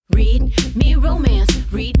Read me romance.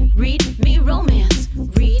 Read me romance.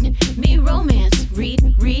 Read me romance.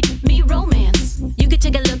 Read me romance. You could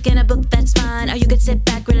take a look in a book, that's fine. Or you could sit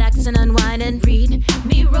back, relax, and unwind and read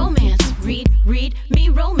me romance. Read me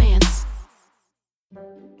romance.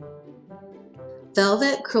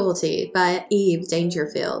 Velvet Cruelty by Eve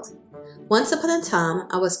Dangerfield. Once upon a time,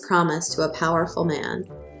 I was promised to a powerful man.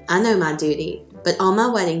 I know my duty, but on my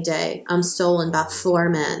wedding day, I'm stolen by 4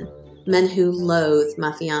 men who loathe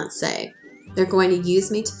my fiancé. They're going to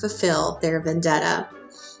use me to fulfill their vendetta.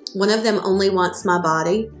 One of them only wants my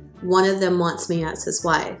body. One of them wants me as his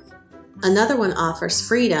wife. Another one offers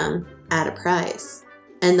freedom at a price.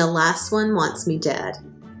 And the last one wants me dead.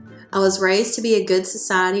 I was raised to be a good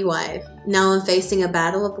society wife. Now I'm facing a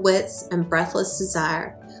battle of wits and breathless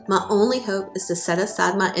desire. My only hope is to set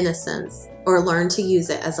aside my innocence or learn to use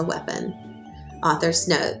it as a weapon. Author's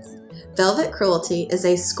notes. Velvet Cruelty is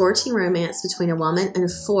a scorching romance between a woman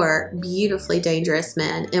and 4 beautifully dangerous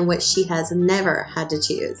men in which she has never had to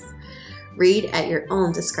choose. Read at your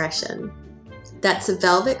own discretion. That's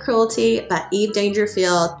Velvet Cruelty by Eve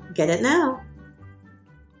Dangerfield. Get it now.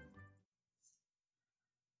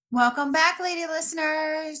 Welcome back, lady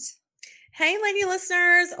listeners. Hey, lady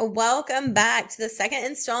listeners. Welcome back to the second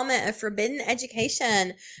installment of Forbidden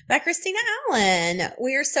Education by Christina Allen.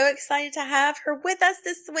 We are so excited to have her with us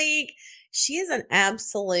this week. She is an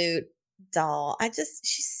absolute doll.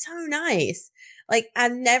 She's so nice. Like,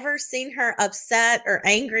 I've never seen her upset or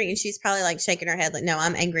angry, and she's probably like shaking her head like, no,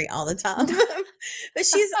 I'm angry all the time. But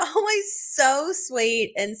she's always so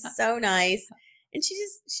sweet and so nice. And she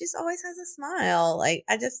just always has a smile. Like,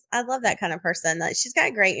 I love that kind of person. Like, she's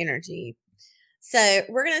got great energy. So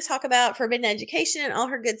we're going to talk about Forbidden Education and all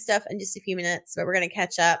her good stuff in just a few minutes, but we're going to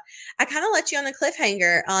catch up. I kind of let you on the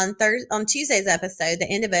cliffhanger on Tuesday's episode, the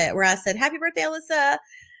end of it, where I said, happy birthday, Alyssa.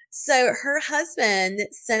 So her husband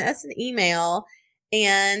sent us an email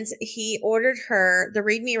and he ordered her the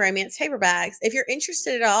Read Me Romance paperbacks. If you're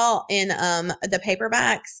interested at all in the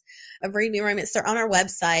paperbacks of Read Me Romance, they're on our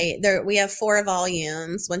website. We have 4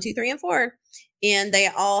 volumes, 1, 2, 3, and 4. And they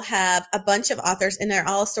all have a bunch of authors, and they're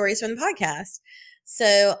all stories from the podcast.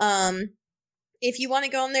 So if you want to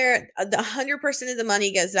go on there, 100% of the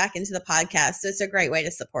money goes back into the podcast. So it's a great way to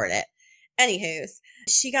support it. Anywho's,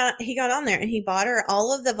 he got on there and he bought her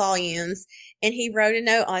all of the volumes, and he wrote a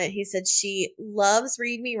note on it. He said she loves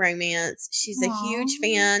Read Me Romance. She's a huge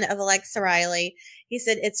fan of Alexa Riley. He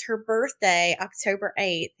said it's her birthday, October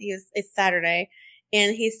 8th. It's Saturday.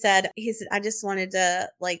 And he said, I just wanted to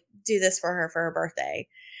do this for her birthday.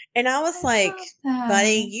 And I was like,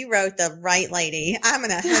 buddy, you wrote the right lady. I'm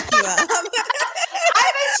going to hook you up. I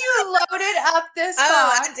bet you loaded up this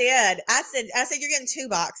box. I did. I said, you're getting 2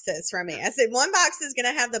 boxes from me. I said, one box is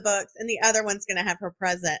going to have the books and the other one's going to have her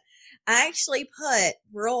present. I actually put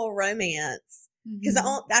Rural Romance. Because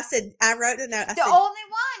I said, I wrote a note. Only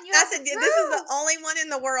one. I said, this is the only one in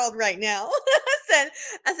the world right now. I said,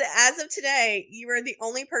 as of today, you are the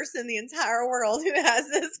only person in the entire world who has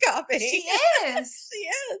this copy. She is. She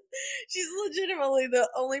is. She's legitimately the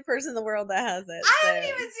only person in the world that has it. I haven't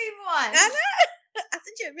even seen one. I know. I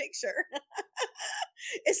sent you a picture.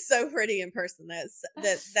 It's so pretty in person.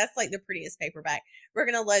 That's like the prettiest paperback. We're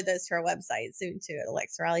going to load those to our website soon too at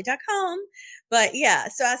alexariley.com. But yeah,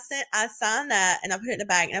 so I signed that and I put it in a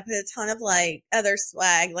bag, and I put a ton of other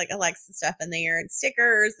swag, like Alexa stuff in there and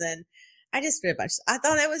stickers, and I just put a bunch. I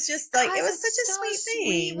thought it was just it was such a sweet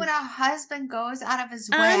thing. When a husband goes out of his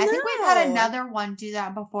way. I think we've had another one do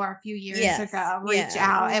that before a few years ago. Reach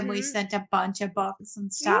out and we sent a bunch of books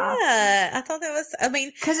and stuff. Yeah, I thought that was,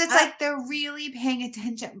 because it's like they're really paying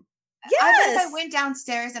attention. Yes. I think I went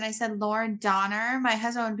downstairs and I said Lauren Donner. My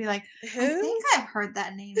husband would be like, who? I think I've heard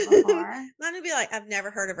that name before. Mine would be like, I've never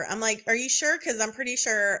heard of her. I'm like, are you sure? Because I'm pretty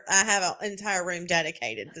sure I have an entire room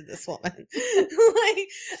dedicated to this woman.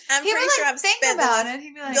 I'm pretty sure I've spent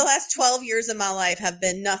the last 12 years of my life have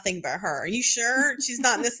been nothing but her. Are you sure she's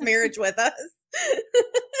not in this marriage with us?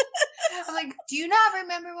 I'm like, do you not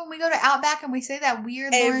remember when we go to Outback and we say that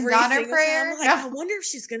weird Lauren Donner prayer? I wonder if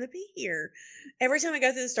she's going to be here. Every time I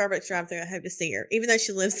go through the Starbucks drive-thru, I hope to see her, even though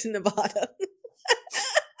she lives in Nevada.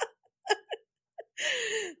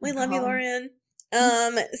 We love you, Lauren. So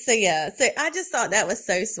I just thought that was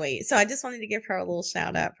so sweet. So I just wanted to give her a little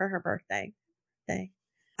shout out for her birthday.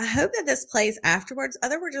 I hope that this plays afterwards.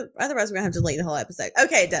 Otherwise, we're going to have to delete the whole episode.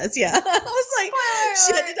 Okay, it does. Yeah. I was like,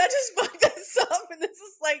 shit, did I just fuck this up? And this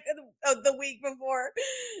is the week before.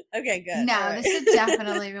 Okay, good. No, right. This would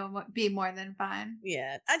definitely be more than fun.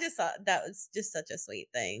 Yeah. I just thought that was just such a sweet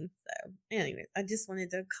thing. So anyways, I just wanted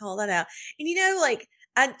to call that out. And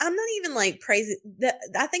I'm not even like praising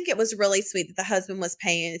I think it was really sweet that the husband was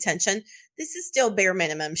paying attention. This is still bare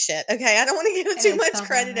minimum shit. Okay. I don't want to give too much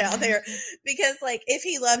credit out there because like if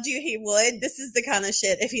he loved you, he would. This is the kind of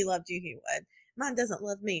shit. If he loved you, he would. Mine doesn't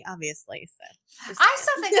love me, obviously. So I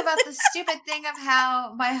still think about the stupid thing of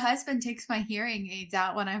how my husband takes my hearing aids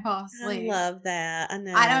out when I fall asleep. I love that. I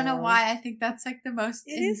know. I don't know why. I think that's like the most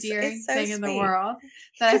endearing thing in the world.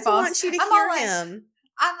 That I want you to hear him.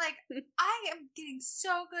 I'm like, I am getting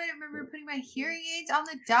so good. I remember putting my hearing aids on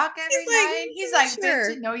the dock every night. He's like,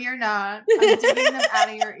 bitch, no, you're not. I'm taking them out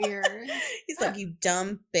of your ears. He's like, you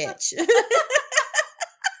dumb bitch.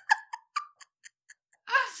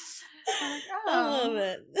 I love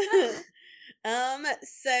it.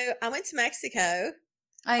 So I went to Mexico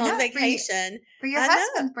on vacation for your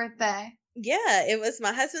husband's birthday. Yeah, it was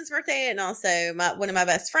my husband's birthday and also one of my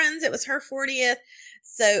best friends. It was her 40th.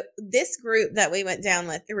 So this group that we went down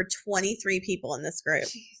with, there were 23 people in this group.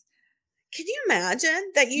 Jeez. Can you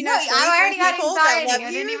imagine that I already had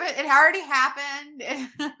anxiety. It already happened.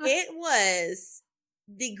 It was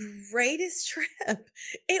the greatest trip.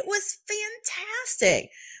 It was fantastic.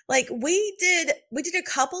 Like we did a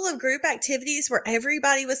couple of group activities where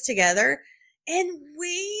everybody was together and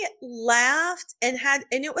we laughed and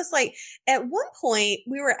it was like at one point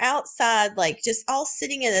we were outside, like just all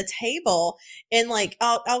sitting at a table and like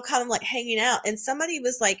all kind of like hanging out. And somebody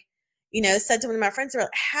was like, said to one of my friends, they're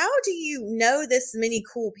like, how do you know this many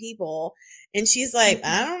cool people? And she's like,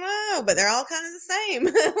 I don't know, but they're all kind of the same.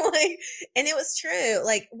 And it was true.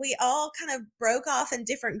 Like we all kind of broke off in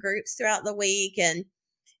different groups throughout the week and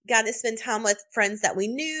got to spend time with friends that we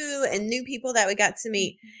knew and new people that we got to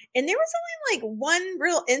meet. And there was only like one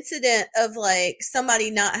real incident of like somebody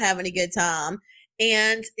not having a good time.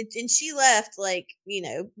 And she left like,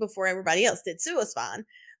 before everybody else did. So it was fine.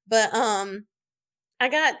 But, I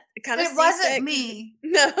got kind of seasick. It wasn't me.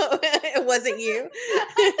 No, it wasn't you.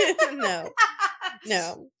 No.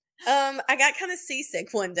 I got kind of seasick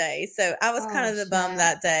one day, so I was kind of the bum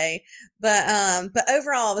that day. But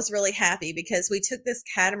overall, I was really happy because we took this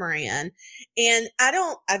catamaran, and I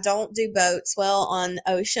don't do boats well on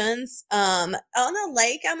oceans. On a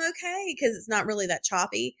lake, I'm okay because it's not really that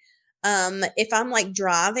choppy. If I'm like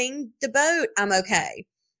driving the boat, I'm okay.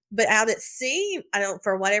 But out at sea,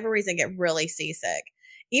 for whatever reason, get really seasick.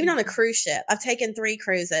 Even on a cruise ship, I've taken 3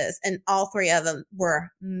 cruises and all 3 of them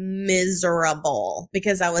were miserable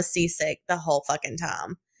because I was seasick the whole fucking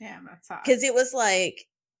time. Yeah, that's hot. Because it was like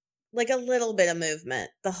a little bit of movement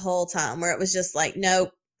the whole time where it was just like,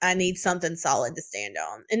 nope, I need something solid to stand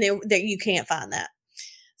on. And you can't find that.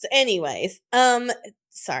 So anyways,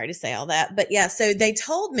 sorry to say all that, but yeah, so they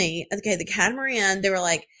told me, okay, the catamaran, they were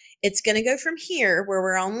like, it's going to go from here where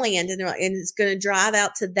we're on land and it's going to drive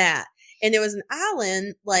out to that. And there was an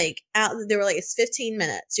island like out, they were like, it's 15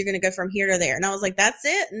 minutes. You're going to go from here to there. And I was like, that's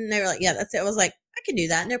it. And they were like, yeah, that's it. I was like, I can do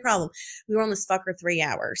that. No problem. We were on this fucker 3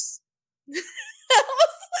 hours. I was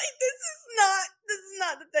like, this is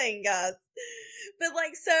not the thing, guys. But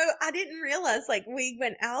like, so I didn't realize like we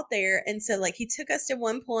went out there. And so like he took us to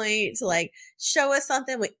one point to like show us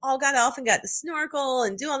something. We all got off and got to snorkel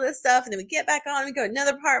and do all this stuff. And then we get back on, we go to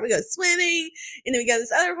another part, we go swimming, and then we go to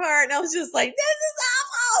this other part. And I was just like, this is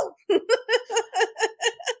awful.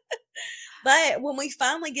 But when we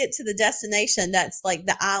finally get to the destination, that's like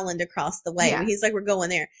the island across the way. Yeah. And he's like, we're going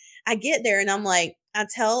there. I get there and I'm like, I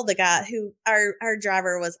tell the guy who our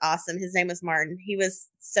driver was awesome. His name was Martin. He was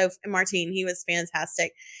Martine. He was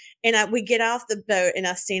fantastic. And we get off the boat and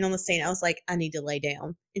I stand on the stand. I was like, I need to lay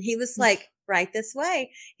down. And he was like, right this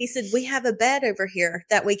way. He said, we have a bed over here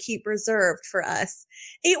that we keep reserved for us.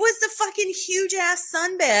 It was the fucking huge ass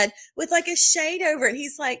sunbed with like a shade over it. And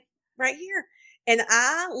he's like, right here. And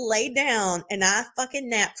I laid down and I fucking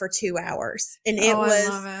napped for 2 hours. And it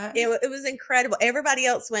was incredible. Everybody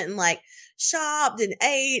else went and like shopped and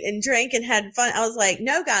ate and drank and had fun. I was like,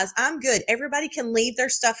 no, guys, I'm good. Everybody can leave their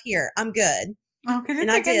stuff here. I'm good. Oh, can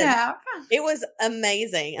I take a nap? It was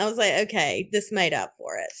amazing. I was like, okay, this made up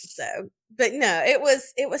for it. So, but no, it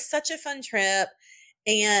was such a fun trip.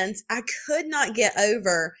 And I could not get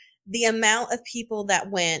over the amount of people that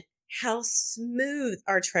went, how smooth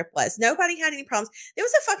our trip was. Nobody had any problems. There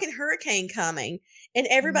was a fucking hurricane coming and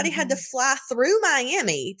everybody had to fly through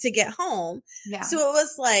Miami to get home. Yeah. So it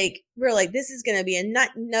was like, we're like, this is going to be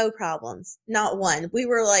no problems. Not one. We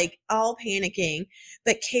were like all panicking,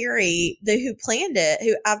 but Carrie, who planned it,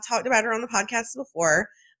 who I've talked about her on the podcast before.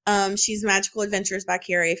 She's Magical Adventures by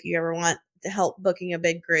Carrie. If you ever want to help booking a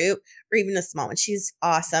big group or even a small one, she's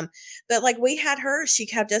awesome. But like we had her, she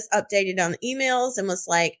kept us updated on emails and was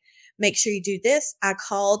like, make sure you do this. I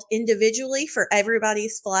called individually for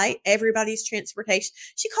everybody's flight, everybody's transportation.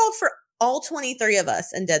 She called for all 23 of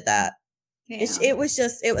us and did that. It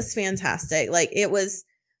was fantastic. Like, it was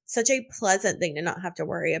such a pleasant thing to not have to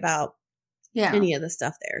worry about any of the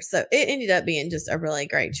stuff there. So it ended up being just a really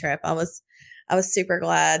great trip. I was super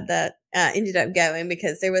glad that I ended up going,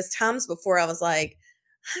 because there was times before I was like,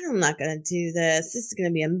 I'm not going to do this. This is going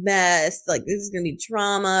to be a mess. Like, this is going to be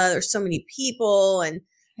drama. There's so many people. And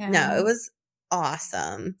no, it was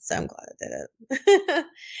awesome. So I'm glad I did it.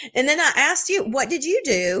 And then I asked you, what did you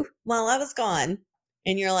do while I was gone?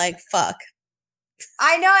 And you're like, fuck.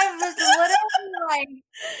 I know. I was literally like,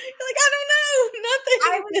 you're like, I don't know. Nothing.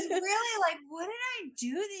 I was really like, what did I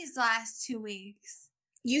do these last 2 weeks?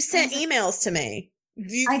 You sent emails to me.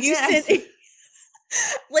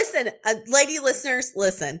 Listen, lady listeners,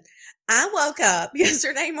 listen. I woke up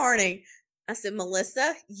yesterday morning. I said,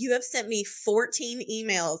 Melissa, you have sent me 14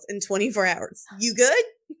 emails in 24 hours. You good?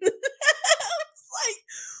 I was like,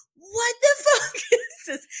 what the fuck is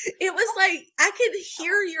this? It was like, I could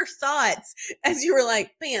hear your thoughts as you were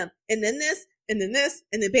like, bam, and then this, and then this,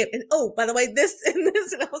 and then bam, and oh, by the way, this and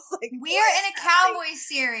this. And I was like, we are in a cowboy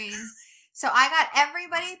series. So I got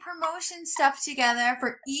everybody promotion stuff together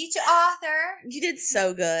for each author. You did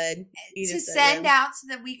so good. To send out so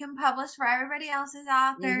that we can publish for everybody else's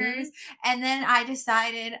authors. And then I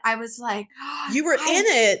decided, I was like, you were in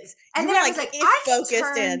it. And you then were I was like, I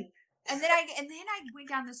focused in. And then I went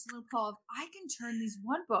down this loophole of, I can turn these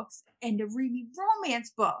one books into reading romance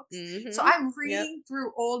books. So I'm reading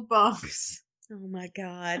through old books. Oh my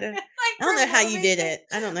God. Like, I don't know how you did it.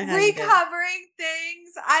 I don't know how you did it. Recovering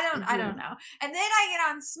things. I don't know. And then I get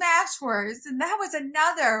on Smashwords, and that was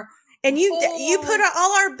another. And you put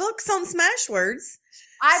all our books on Smashwords.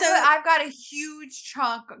 I've got a huge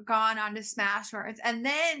chunk gone onto Smashwords, and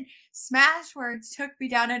then Smashwords took me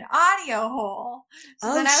down an audio hole.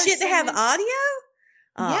 So they have audio?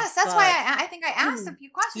 Oh, yes, that's why I think I asked a few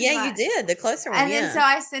questions. Yeah, you did. The closer one. And then so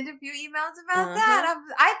I sent a few emails about that.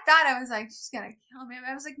 I thought I was like, she's going to kill me.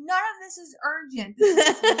 I was like, none of this is urgent. This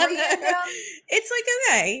is random. It's like,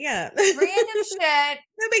 okay, yeah. Random shit.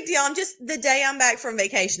 No big deal. I'm just the day I'm back from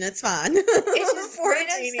vacation. It's fine. It's just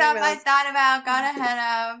random stuff I thought about, got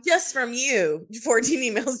ahead of. Just from you. 14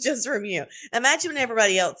 emails just from you. Imagine when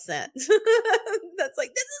everybody else sent. That's like,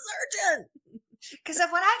 this is urgent. Because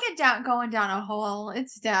when I get going down a hole,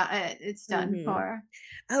 it's done for.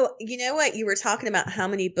 Oh, you know what? You were talking about how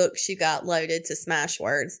many books you got loaded to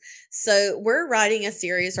Smashwords. So we're writing a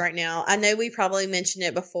series right now. I know we probably mentioned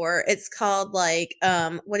it before. It's called like,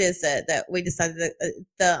 what is it that we decided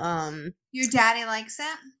Your Daddy Likes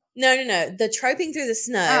It? No. The Troping Through the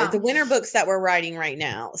Snow, the winter books that we're writing right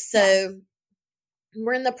now. So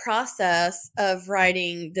we're in the process of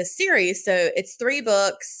writing the series. So it's 3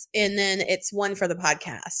 books and then it's 1 for the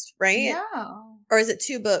podcast, right? No. Or is it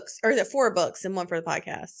 2 books? Or is it 4 books and 1 for the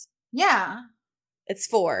podcast? Yeah. It's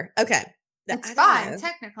 4. Okay. It's 5,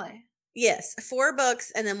 technically. Yes. 4 books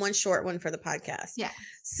and then 1 short one for the podcast. Yeah.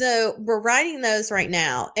 So we're writing those right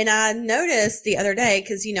now. And I noticed the other day,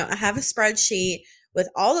 because, I have a spreadsheet with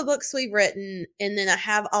all the books we've written, and then I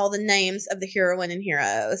have all the names of the heroine and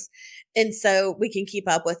heroes. And so we can keep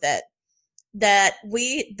up with it.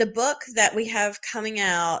 The book that we have coming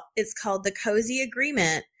out is called The Cozy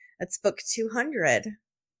Agreement. That's book 200.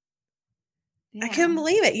 Yeah. I couldn't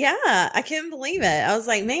believe it. Yeah, I couldn't believe it. I was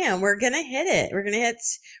like, man, we're going to hit it. We're going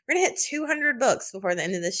to hit 200 books before the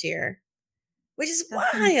end of this year, which is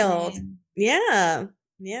wild. Insane. Yeah.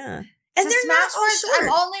 Yeah. And they're not all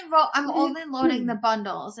short. I'm only loading the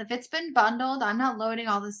bundles. If it's been bundled, I'm not loading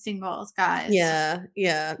all the singles, guys. Yeah.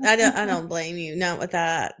 I don't blame you. Not with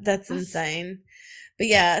that. That's insane. But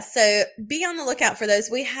yeah, so be on the lookout for those.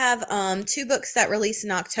 We have 2 books that release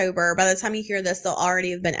in October. By the time you hear this, they'll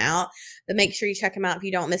already have been out. But make sure you check them out if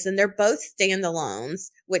you don't miss them. They're both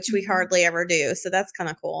standalones, which we hardly ever do. So that's kind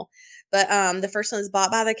of cool. But the first one is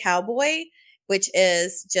Bought by the Cowboy, which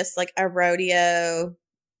is just like a rodeo.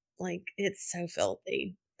 Like, it's so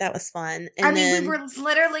filthy. That was fun. And we were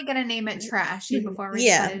literally going to name it Trashy before we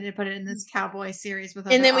decided to put it in this cowboy series with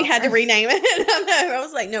and then we had to rename it. I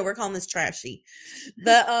was like, no, we're calling this Trashy.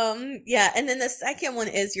 But, and then the second one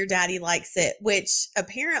is Your Daddy Likes It, which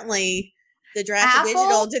apparently the Draft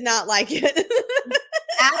Digital did not like it.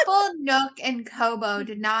 Apple, Nook, and Kobo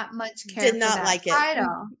did not much care for that like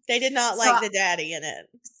title. It. They did not like the daddy in it.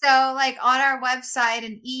 So, like, on our website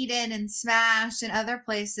and Eden and Smash and other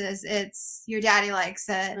places, it's Your Daddy Likes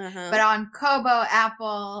It. But on Kobo,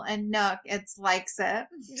 Apple, and Nook, it's Likes It.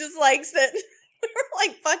 Just likes it. We're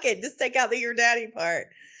like, fuck it. Just take out the Your Daddy part.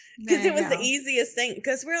 Because it was the easiest thing.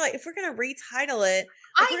 Because we're like, if we're going to retitle it,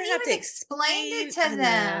 I even explained it to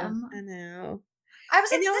them. I know. I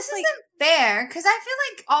was like, this isn't fair. Because I feel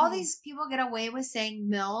like all these people get away with saying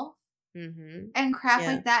MILF and crap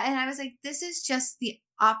like that. And I was like, this is just the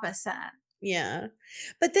opposite. Yeah.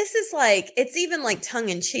 But this is like, it's even like tongue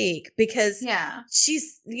in cheek because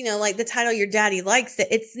she's, like the title Your Daddy Likes It.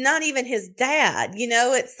 It's not even his dad,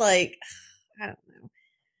 it's like, I don't know.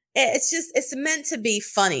 It's meant to be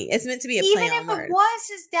funny. It's meant to be a play on words. Even if it was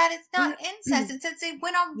his dad, it's not incest. It says they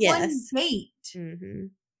went on one date. Mm-hmm.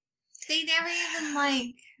 They never even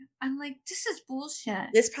I'm like, this is bullshit.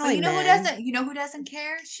 This probably who doesn't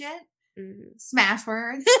care? Shit.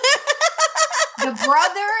 Smashwords. The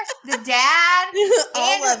brother, the dad,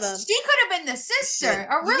 all of them. She could have been the sister.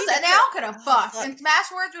 Arisa, they all could have fucked. And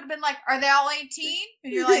Smashwords would have been like, are they all 18?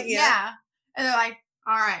 And you're like, yeah. And they're like,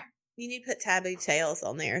 all right. You need to put Taboo Tales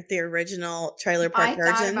on there, the original Trailer Park Virgin.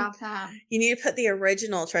 I thought about that. You need to put the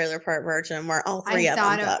original Trailer Park Virgin where all three of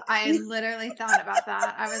them fuck. I literally thought about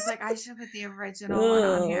that. I was like, I should put the original one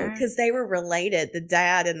on here. Because they were related, the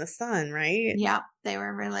dad and the son, right? Yep, they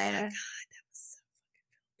were related. God, that was so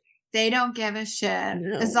fucking They don't give a shit.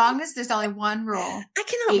 No. As long as there's only one rule. I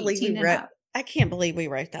can't believe we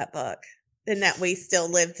wrote that book and that we still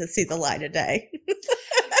live to see the light of day.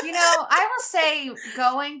 I will say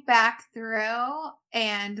going back through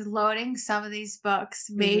and loading some of these books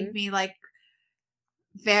made me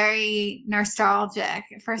very nostalgic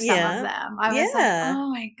for some of them. I was like, oh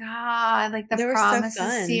my God, like the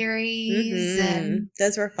Promises series. And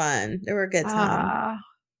those were fun. They were a good time.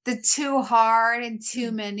 The Too Hard and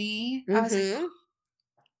Too Many. I was like,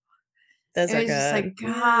 those are good. Just like,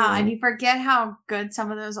 God, and you forget how good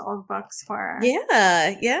some of those old books were.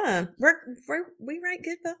 Yeah. We write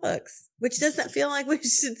good books, which doesn't feel like we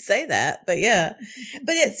should say that, but yeah.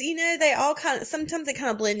 But it's, they all sometimes they kind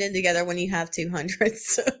of blend in together when you have 200.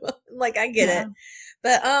 So I get it.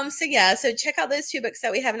 But, so check out those 2 books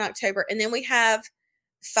that we have in October. And then we have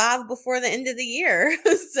 5 before the end of the year.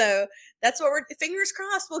 So that's what we're fingers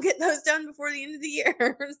crossed we'll get those done before the end of the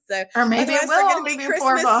year. So or maybe it will be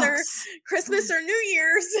Christmas or New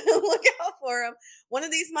Year's. Look out for them. One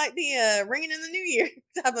of these might be a ringing in the New Year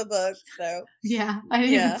type of book. So yeah, I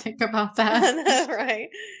didn't even think about that. I know, right?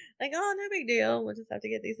 Like, oh, no big deal. We'll just have to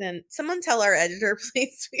get these in. Someone tell our editor,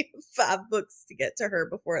 please. We have 5 books to get to her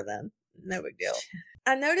before then. No big deal.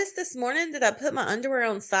 I noticed this morning that I put my underwear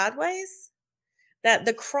on sideways. That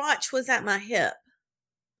the crotch was at my hip.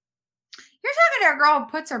 You're talking to a girl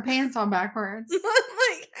who puts her pants on backwards.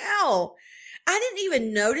 Like, how? I didn't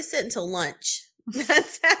even notice it until lunch.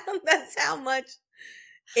 That's how much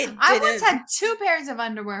it didn't. I once had 2 pairs of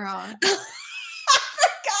underwear on. I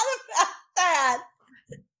forgot about that.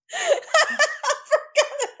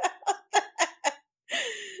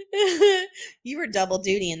 You were double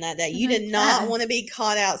duty in that day. You did not want to be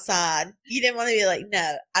caught outside. You didn't want to be like,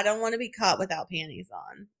 no, I don't want to be caught without panties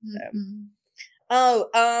on.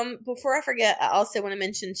 So. Before I forget, I also want to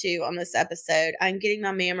mention too on this episode, I'm getting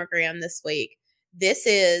my mammogram this week. This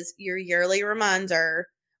is your yearly reminder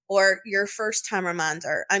or your first time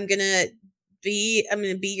reminder. I'm going to be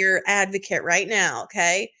your advocate right now.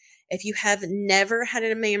 Okay. If you have never had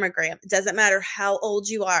a mammogram, it doesn't matter how old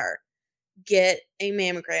you are. Get a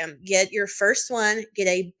mammogram. Get your first one. Get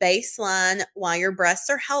a baseline while your breasts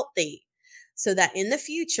are healthy so that in the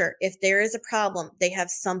future, if there is a problem, they have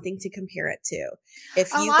something to compare it to.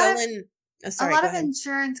 If you go in... a lot of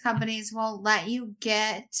insurance companies won't let you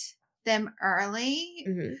get them early.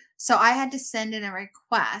 So I had to send in a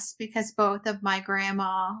request because both of my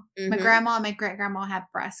grandma, my grandma and my great grandma had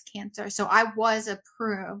breast cancer. So I was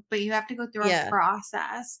approved, but you have to go through a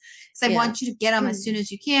process because I want you to get them as soon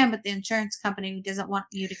as you can. But the insurance company doesn't want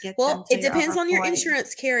you to get them. Well, it depends on your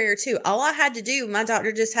insurance carrier too. All I had to do, my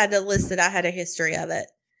doctor just had to list that I had a history of it.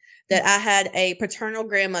 That I had a paternal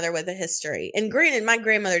grandmother with a history. And granted, my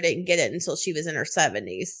grandmother didn't get it until she was in her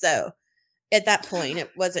 70s. So at that point,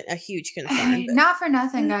 it wasn't a huge concern. Not for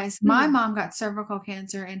nothing, guys. My mom got cervical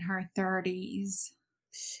cancer in her 30s.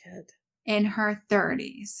 Shit. In her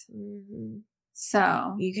 30s.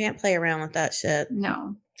 So. You can't play around with that shit.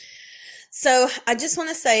 No. So I just want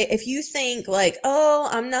to say, if you think like, oh,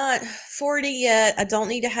 I'm not 40 yet. I don't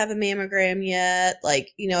need to have a mammogram yet. Like,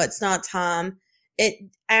 it's not time.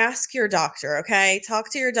 Ask your doctor, okay?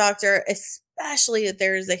 Talk to your doctor, especially if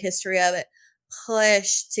there's a history of it.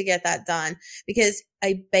 Push to get that done because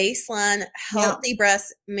a baseline healthy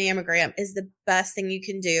breast mammogram is the best thing you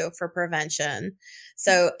can do for prevention.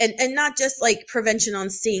 So, and not just like prevention on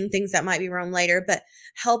seeing things that might be wrong later, but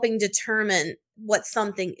helping determine what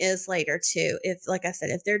something is later too. If, like I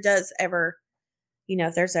said, if there does ever,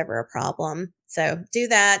 if there's ever a problem. So do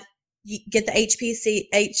that. you get the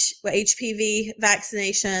HPV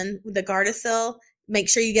vaccination, the Gardasil. Make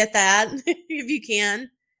sure you get that if you can.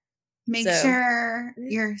 Make sure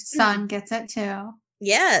your son gets it too.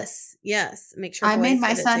 Yes. Make sure I made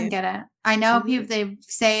my son get it. I know people, they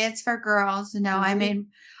say it's for girls. No, I made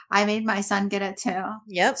my son get it too.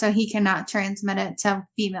 Yep. So he cannot transmit it to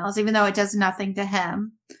females, even though it does nothing to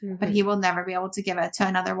him. But he will never be able to give it to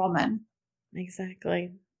another woman.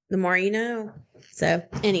 Exactly. The more you know. So,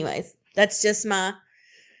 anyways, that's just my...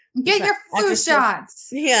 Get your flu shots.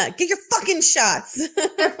 Yeah, get your fucking shots.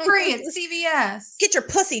 They're free at CVS. Get your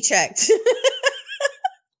pussy checked.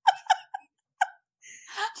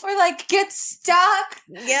 Or like get stuck.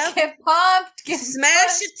 Yep. Get pumped.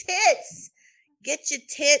 Smash your tits. Get your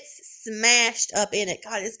tits smashed up in it.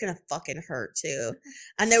 God, it's going to fucking hurt too.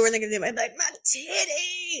 I know where they're going to do it. I'm like, my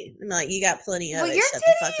titty. I'm like, you got plenty of it. Your Shut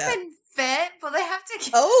the fuck titty up. even fit? Well, they have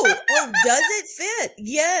to. Oh, does it fit?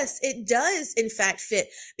 Yes, it does, in fact, fit.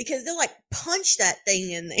 Because they'll like punch that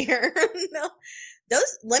thing in there. No.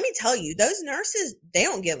 Let me tell you, those nurses, they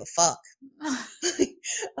don't give a fuck.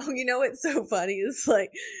 Oh, you know what's so funny? It's like,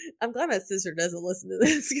 I'm glad my sister doesn't listen to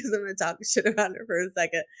this because I'm going to talk shit about her for a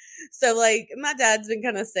second. So, like, my dad's been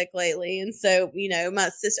kind of sick lately. And so, you know, my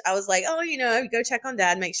sister, I was like, oh, you know, go check on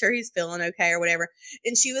dad, make sure he's feeling okay or whatever.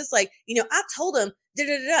 And she was like, you know, I told him,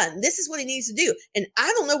 and this is what he needs to do. And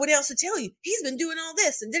I don't know what else to tell you. He's been doing all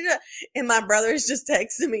this and And my brother's just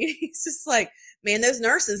texting me. He's just like, man, those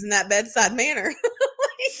nurses in that bedside manner.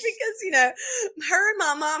 Because, you know, her and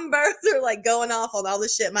my mom both are like going off on all the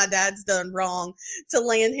shit my dad's done wrong to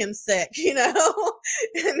land him sick, you know?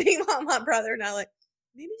 And meanwhile, my brother and I like,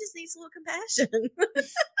 maybe he just needs a little compassion.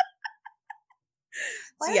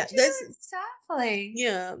 So, yeah, exactly.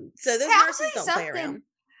 Yeah. So those nurses don't play around.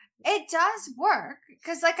 It does work.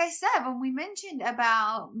 Because like I said, when we mentioned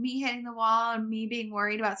about me hitting the wall and me being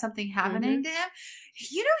worried about something happening to him,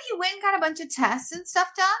 you know, he went and got a bunch of tests and stuff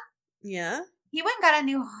done. Yeah. He went and got a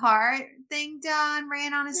new heart thing done,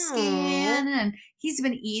 ran on his scan, and he's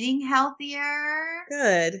been eating healthier.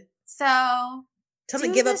 Good. So tell him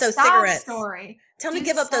to give up those cigarettes. Story. Tell him to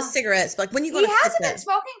give up those cigarettes. Like, when you going to He hasn't been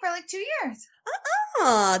smoking for like 2 years.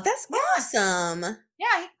 That's awesome.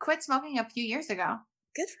 Yeah, he quit smoking a few years ago.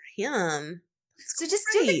 Good for him. So just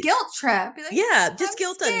do the guilt trip. Be like, yeah, just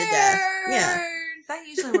guilt them to death. Yeah. That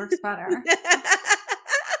usually works better.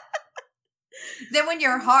 Then when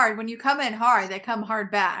you come in hard, they come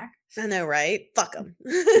hard back. I know, right? Fuck them.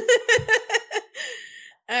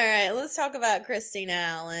 All right, let's talk about Christina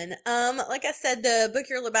Allen. Like I said, the book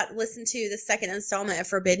you're about to listen to, the second installment of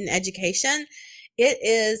Forbidden Education, it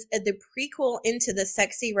is the prequel into the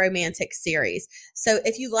Sexy Romantic series. So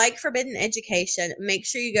if you like Forbidden Education, make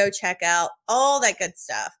sure you go check out all that good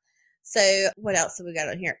stuff. So what else have we got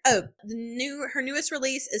on here? Oh, her newest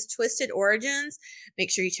release is Twisted Origins. Make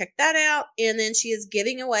sure you check that out. And then she is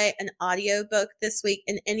giving away an audiobook this week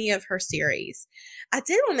in any of her series. I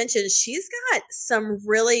did want to mention she's got some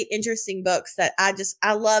really interesting books that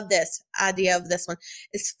I love this idea of this one.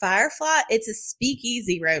 It's Firefly. It's a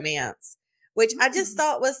speakeasy romance, which I just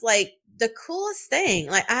thought was like the coolest thing.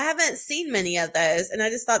 Like, I haven't seen many of those, and I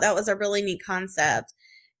just thought that was a really neat concept.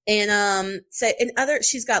 And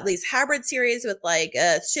she's got these hybrid series with like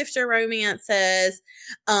shifter romances.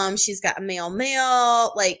 She's got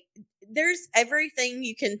male, like there's everything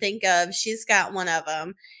you can think of. She's got one of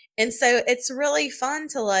them. And so it's really fun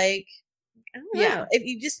to like, I don't know, if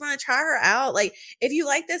you just want to try her out, like if you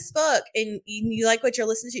like this book and you like what you're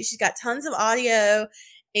listening to, she's got tons of audio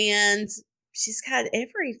and she's got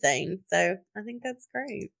everything. So I think that's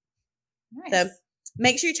great. Nice. So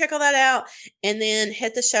make sure you check all that out and then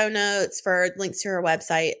hit the show notes for links to her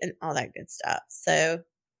website and all that good stuff. So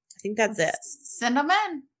I think that's it. Send them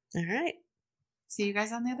in. All right. See you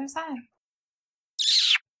guys on the other side.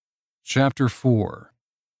 Chapter 4.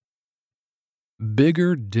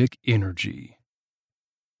 Bigger Dick Energy.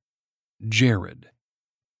 Jared.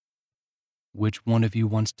 Which one of you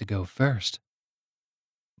wants to go first?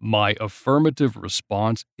 My affirmative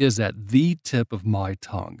response is at the tip of my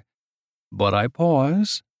tongue, but I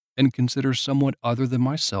pause and consider someone other than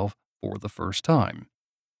myself for the first time.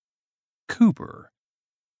 Cooper.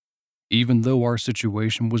 Even though our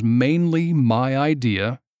situation was mainly my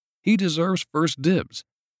idea, he deserves first dibs.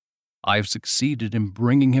 I've succeeded in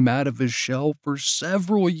bringing him out of his shell for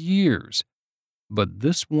several years, but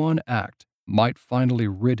this one act might finally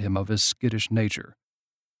rid him of his skittish nature.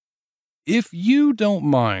 If you don't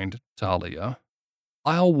mind, Talia,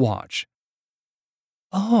 I'll watch.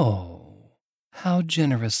 Oh, how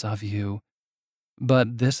generous of you.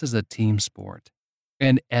 But this is a team sport,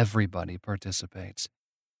 and everybody participates.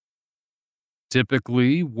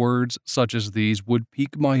 Typically, words such as these would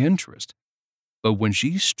pique my interest, but when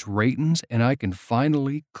she straightens and I can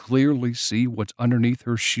finally clearly see what's underneath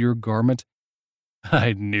her sheer garment,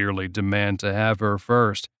 I nearly demand to have her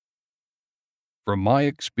first. From my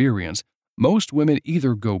experience, most women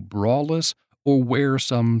either go braless or wear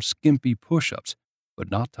some skimpy push-ups, but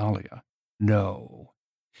not Talia. No.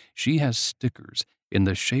 She has stickers in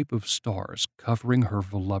the shape of stars covering her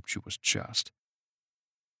voluptuous chest.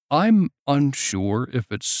 I'm unsure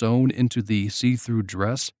if it's sewn into the see-through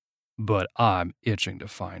dress, but I'm itching to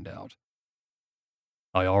find out.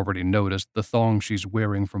 I already noticed the thong she's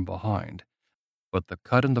wearing from behind, but the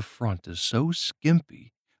cut in the front is so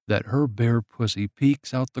skimpy that her bare pussy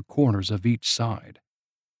peeks out the corners of each side.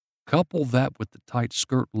 Couple that with the tight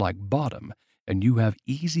skirt-like bottom, and you have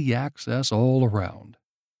easy access all around.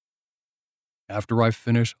 After I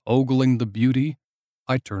finish ogling the beauty,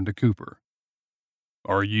 I turn to Cooper.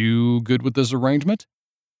 "Are you good with this arrangement?"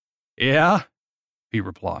 "Yeah," he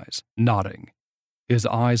replies, nodding, his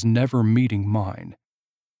eyes never meeting mine.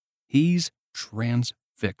 He's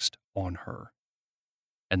transfixed on her.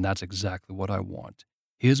 And that's exactly what I want.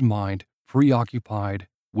 His mind preoccupied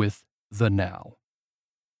with the now.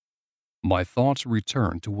 My thoughts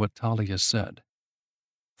return to what Talia said.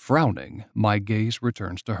 Frowning, my gaze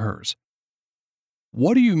returns to hers.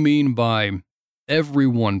 "What do you mean by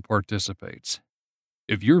everyone participates?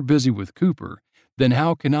 If you're busy with Cooper, then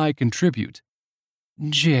how can I contribute?"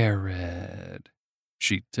 "Jared,"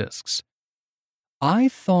 she tisks, "I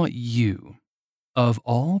thought you, of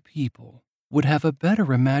all people, would have a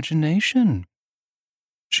better imagination."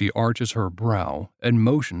 She arches her brow and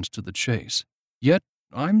motions to the chase, yet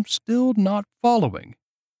I'm still not following.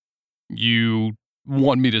 "You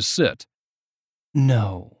want me to sit?"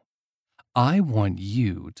 "No. I want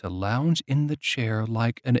you to lounge in the chair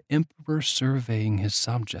like an emperor surveying his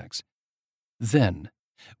subjects. Then,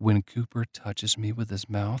 when Cooper touches me with his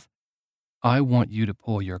mouth, I want you to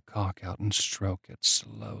pull your cock out and stroke it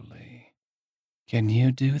slowly. Can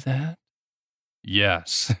you do that?"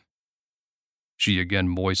 "Yes." She again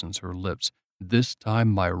moistens her lips, this time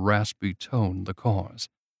my raspy tone the cause.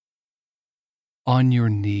 "On your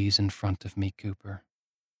knees in front of me, Cooper."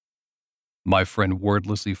 My friend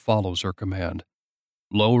wordlessly follows her command,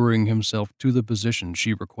 lowering himself to the position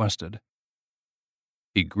she requested.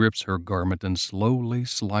 He grips her garment and slowly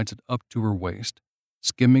slides it up to her waist,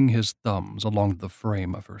 skimming his thumbs along the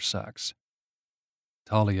frame of her sex.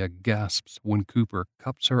 Talia gasps when Cooper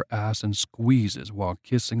cups her ass and squeezes while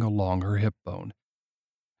kissing along her hip bone.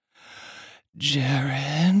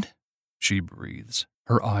 "Jared," she breathes,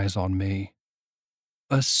 her eyes on me.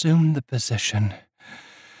 "Assume the position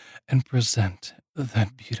and present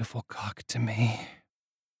that beautiful cock to me."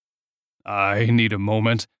 I need a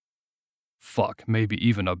moment. Fuck, maybe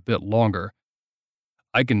even a bit longer.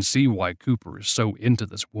 I can see why Cooper is so into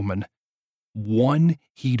this woman. One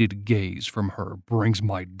heated gaze from her brings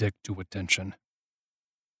my dick to attention.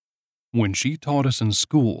 When she taught us in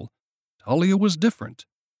school, Talia was different,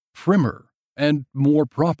 primmer, and more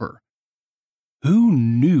proper. Who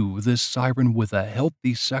knew this siren with a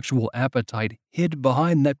healthy sexual appetite hid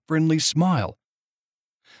behind that friendly smile?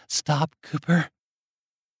 "Stop, Cooper."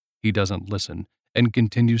 He doesn't listen and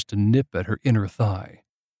continues to nip at her inner thigh.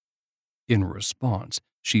 In response,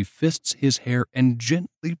 she fists his hair and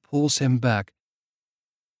gently pulls him back.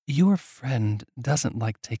 "Your friend doesn't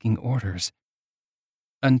like taking orders.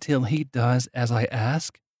 Until he does as I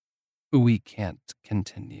ask, we can't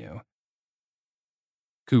continue."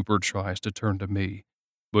 Cooper tries to turn to me,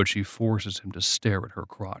 but she forces him to stare at her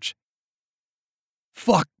crotch.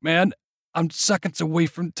 "Fuck, man, I'm seconds away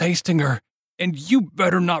from tasting her, and you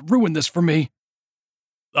better not ruin this for me."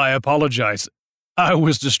 "I apologize. I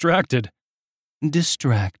was distracted."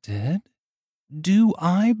 "Distracted? Do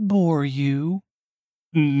I bore you?"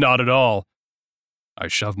 "Not at all." I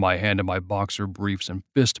shove my hand in my boxer briefs and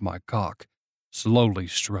fist my cock, slowly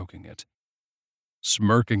stroking it.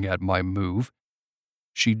 Smirking at my move,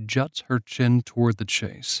 she juts her chin toward the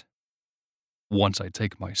chase. Once I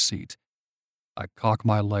take my seat, I cock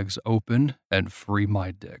my legs open and free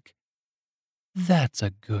my dick. "That's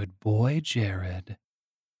a good boy, Jared."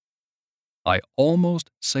 I almost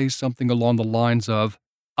say something along the lines of,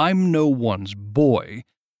 "I'm no one's boy,"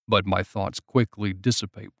 but my thoughts quickly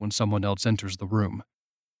dissipate when someone else enters the room.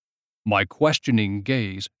 My questioning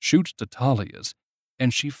gaze shoots to Talia's,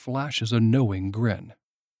 and she flashes a knowing grin.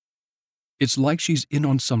 It's like she's in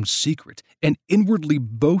on some secret and inwardly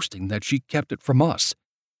boasting that she kept it from us.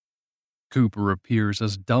 Cooper appears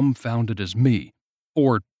as dumbfounded as me,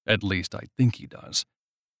 or at least I think he does.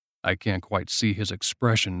 I can't quite see his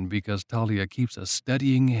expression because Talia keeps a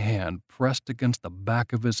steadying hand pressed against the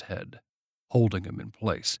back of his head, holding him in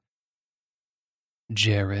place.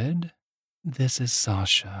 Jared, this is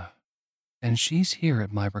Sasha, and she's here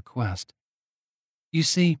at my request. You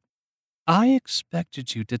see, I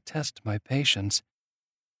expected you to test my patience.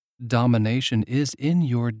 Domination is in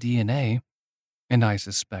your DNA, and I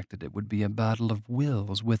suspected it would be a battle of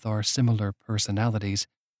wills with our similar personalities.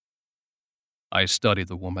 I study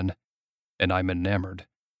the woman, and I'm enamored.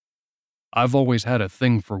 I've always had a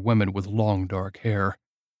thing for women with long dark hair,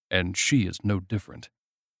 and she is no different.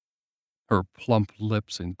 Her plump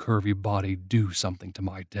lips and curvy body do something to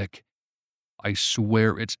my dick. I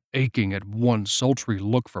swear it's aching at one sultry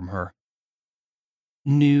look from her.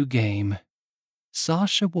 New game.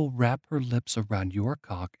 Sasha will wrap her lips around your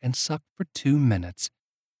cock and suck for 2 minutes.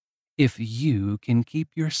 If you can keep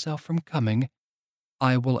yourself from coming,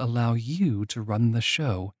 I will allow you to run the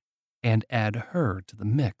show and add her to the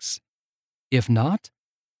mix. If not,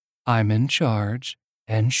 I'm in charge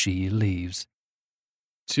and she leaves.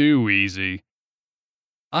 Too easy.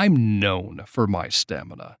 I'm known for my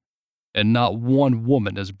stamina, and not one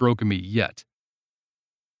woman has broken me yet.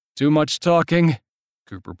 Too much talking,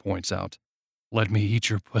 Cooper points out. Let me eat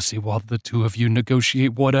your pussy while the two of you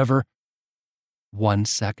negotiate whatever. 1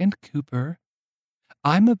 second, Cooper.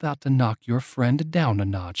 I'm about to knock your friend down a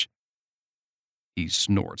notch. He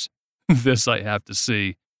snorts. This I have to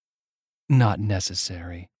see. Not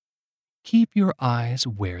necessary. Keep your eyes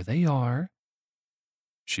where they are.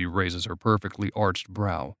 She raises her perfectly arched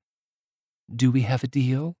brow. Do we have a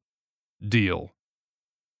deal? Deal.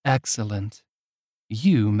 Excellent.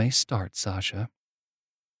 You may start, Sasha.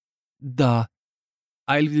 Da.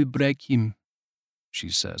 I will break him, she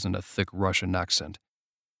says in a thick Russian accent.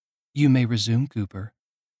 You may resume, Cooper,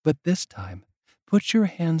 but this time put your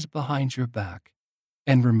hands behind your back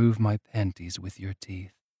and remove my panties with your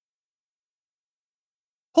teeth.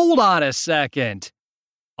 Hold on a second.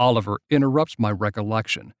 Oliver interrupts my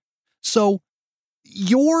recollection. So,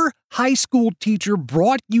 your high school teacher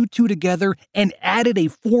brought you two together and added a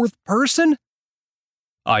fourth person?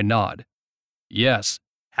 I nod. Yes.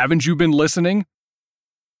 Haven't you been listening?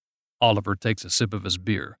 Oliver takes a sip of his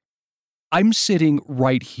beer. I'm sitting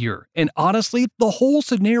right here, and honestly, the whole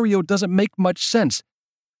scenario doesn't make much sense.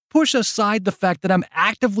 Push aside the fact that I'm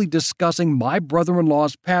actively discussing my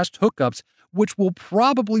brother-in-law's past hookups, which will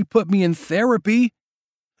probably put me in therapy.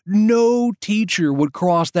 No teacher would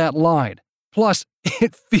cross that line. Plus,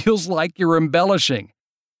 it feels like you're embellishing.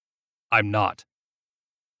 I'm not.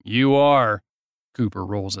 You are, Cooper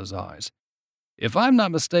rolls his eyes. If I'm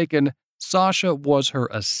not mistaken, Sasha was her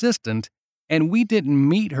assistant, and we didn't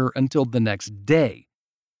meet her until the next day.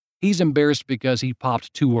 He's embarrassed because he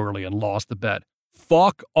popped too early and lost the bet.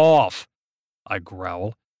 Fuck off, I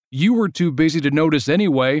growl. You were too busy to notice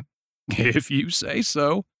anyway. If you say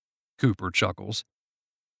so, Cooper chuckles.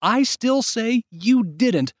 I still say you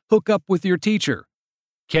didn't hook up with your teacher.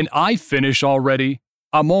 Can I finish already?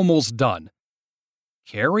 I'm almost done.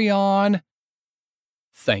 Carry on.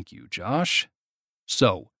 Thank you, Josh.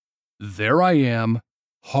 So, there I am,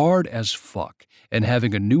 hard as fuck, and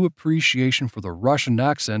having a new appreciation for the Russian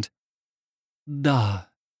accent. Da,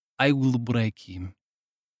 I will break him.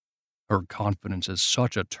 Her confidence is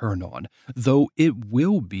such a turn-on, though it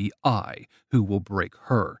will be I who will break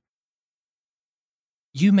her.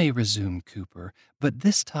 You may resume, Cooper, but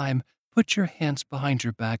this time put your hands behind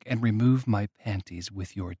your back and remove my panties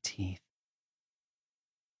with your teeth.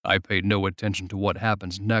 I pay no attention to what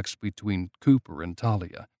happens next between Cooper and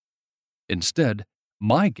Talia. Instead,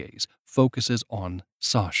 my gaze focuses on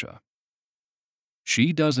Sasha.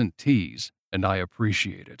 She doesn't tease, and I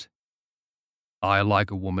appreciate it. I like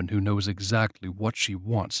a woman who knows exactly what she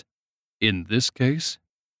wants. In this case,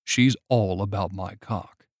 she's all about my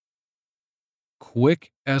cock.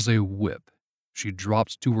 Quick as a whip, she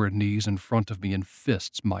drops to her knees in front of me and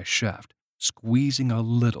fists my shaft, squeezing a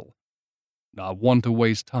little. Not one to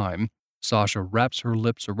waste time, Sasha wraps her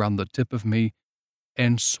lips around the tip of me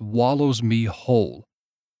and swallows me whole.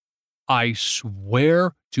 I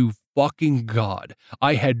swear to fucking God,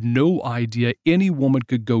 I had no idea any woman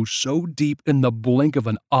could go so deep in the blink of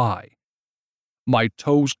an eye. My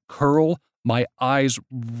toes curl, my eyes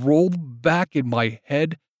roll back in my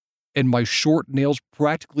head, and my short nails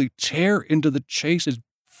practically tear into the chase's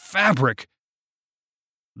fabric.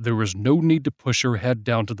 There is no need to push her head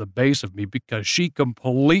down to the base of me because she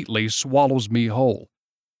completely swallows me whole.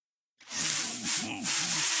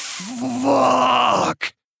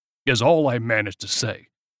 Fuck! Is all I manage to say,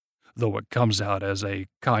 though it comes out as a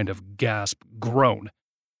kind of gasp groan.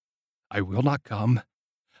 I will not come.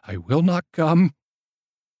 I will not come.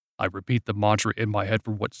 I repeat the mantra in my head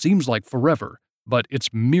for what seems like forever, but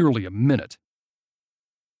it's merely a minute.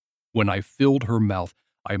 When I filled her mouth,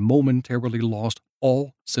 I momentarily lost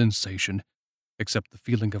all sensation, except the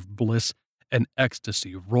feeling of bliss and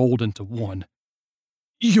ecstasy rolled into one.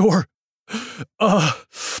 You're a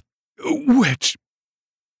witch.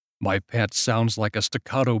 My pant sounds like a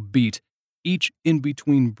staccato beat, each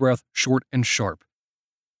in-between breath short and sharp.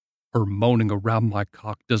 Her moaning around my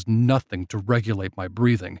cock does nothing to regulate my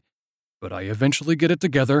breathing, but I eventually get it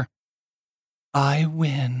together. I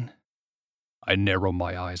win. I narrow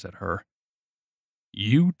my eyes at her.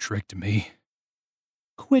 You tricked me.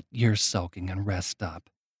 Quit your sulking and rest up.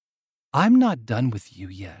 I'm not done with you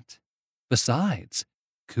yet. Besides,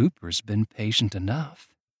 Cooper's been patient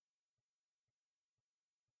enough.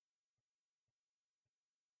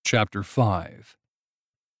 Chapter 5.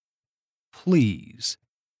 Please.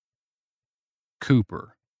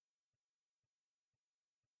 Cooper.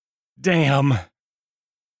 Damn!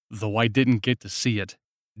 Though I didn't get to see it,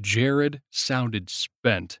 Jared sounded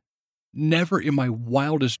spent. Never in my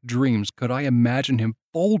wildest dreams could I imagine him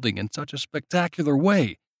folding in such a spectacular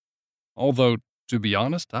way. Although, to be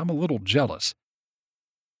honest, I'm a little jealous.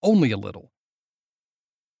 Only a little.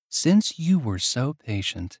 Since you were so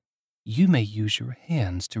patient, you may use your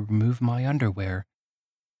hands to remove my underwear.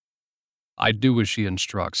 I do as she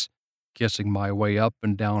instructs, kissing my way up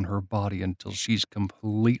and down her body until she's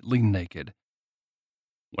completely naked.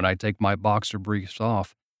 When I take my boxer briefs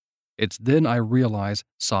off, it's then I realize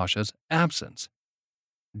Sasha's absence.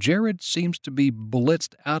 Jared seems to be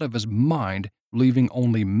blitzed out of his mind, leaving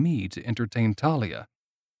only me to entertain Talia.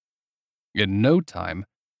 In no time,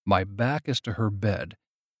 my back is to her bed,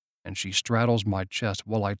 and she straddles my chest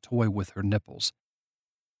while I toy with her nipples.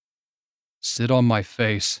 Sit on my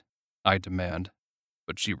face, I demand,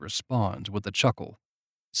 but she responds with a chuckle.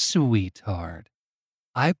 Sweetheart,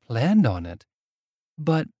 I planned on it,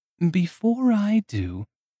 but before I do,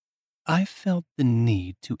 I felt the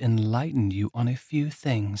need to enlighten you on a few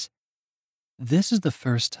things. This is the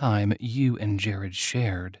first time you and Jared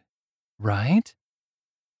shared, right?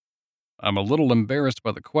 I'm a little embarrassed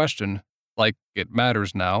by the question, like it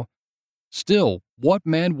matters now. Still, what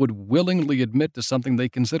man would willingly admit to something they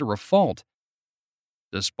consider a fault?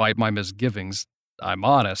 Despite my misgivings, I'm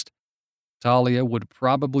honest. Talia would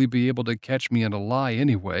probably be able to catch me in a lie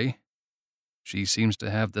anyway. She seems to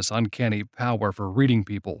have this uncanny power for reading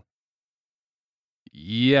people.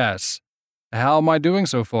 Yes. How am I doing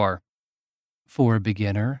so far? For a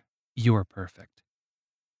beginner, you're perfect.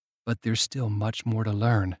 But there's still much more to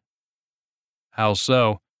learn. How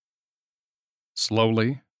so?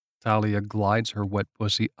 Slowly, Talia glides her wet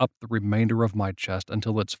pussy up the remainder of my chest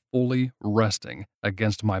until it's fully resting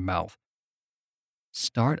against my mouth.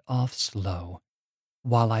 Start off slow,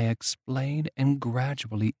 while I explain and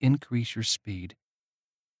gradually increase your speed.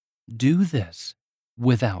 Do this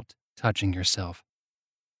without touching yourself.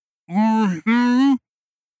 Mm-hmm.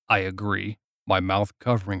 I agree, my mouth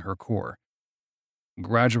covering her core.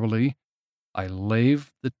 Gradually, I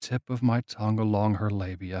lave the tip of my tongue along her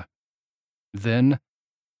labia. Then,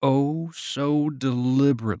 oh so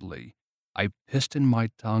deliberately, I piston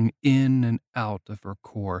my tongue in and out of her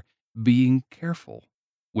core, being careful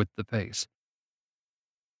with the pace.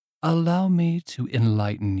 Allow me to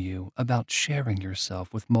enlighten you about sharing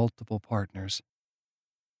yourself with multiple partners.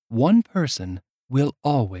 One person will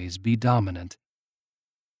always be dominant.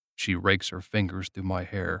 She rakes her fingers through my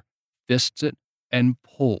hair, fists it, and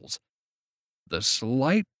pulls. The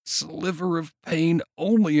slight sliver of pain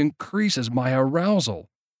only increases my arousal.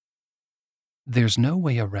 There's no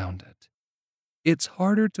way around it. It's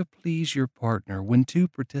harder to please your partner when two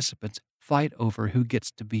participants fight over who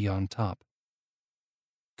gets to be on top.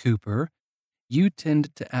 Cooper, you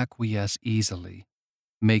tend to acquiesce easily,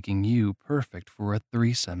 making you perfect for a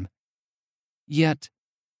threesome. Yet,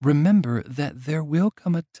 remember that there will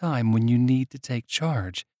come a time when you need to take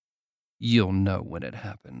charge. You'll know when it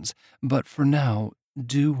happens, but for now,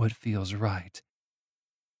 do what feels right.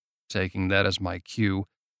 Taking that as my cue,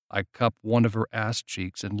 I cup one of her ass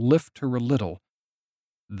cheeks and lift her a little.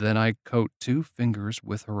 Then I coat 2 fingers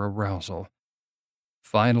with her arousal.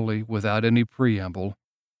 Finally, without any preamble,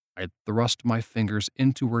 I thrust my fingers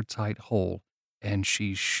into her tight hole, and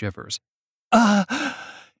she shivers.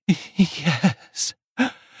 Yes.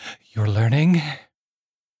 You're learning?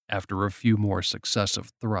 After a few more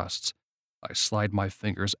successive thrusts, I slide my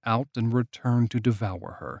fingers out and return to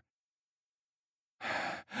devour her.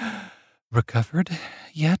 Recovered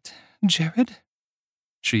yet, Jared?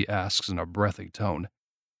 She asks in a breathy tone.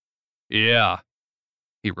 Yeah,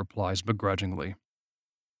 he replies begrudgingly.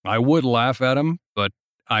 I would laugh at him, but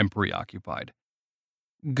I'm preoccupied.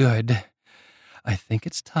 Good. I think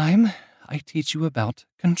it's time I teach you about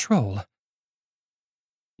control.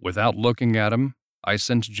 Without looking at him, I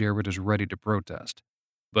sense Jared is ready to protest,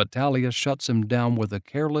 but Talia shuts him down with a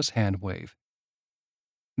careless hand wave.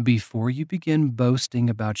 Before you begin boasting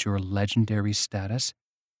about your legendary status,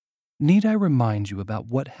 need I remind you about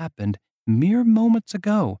what happened mere moments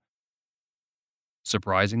ago?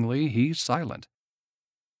 Surprisingly, he's silent.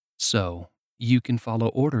 So, you can follow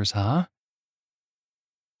orders, huh?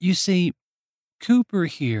 You see, Cooper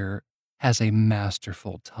here has a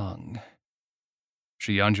masterful tongue.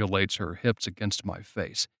 She undulates her hips against my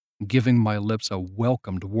face, giving my lips a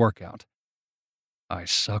welcomed workout. I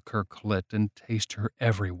suck her clit and taste her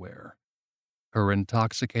everywhere, her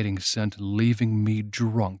intoxicating scent leaving me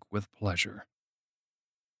drunk with pleasure.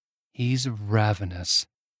 He's ravenous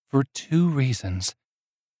for 2 reasons.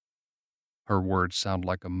 Her words sound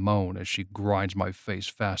like a moan as she grinds my face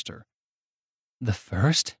faster. The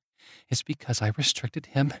first is because I restricted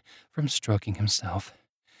him from stroking himself.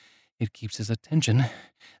 It keeps his attention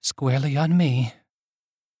squarely on me.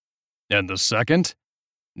 And the second?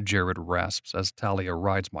 Jared rasps as Talia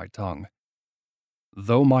rides my tongue.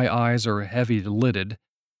 Though my eyes are heavy-lidded,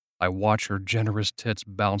 I watch her generous tits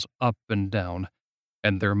bounce up and down,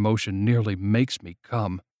 and their motion nearly makes me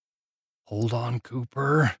come. Hold on,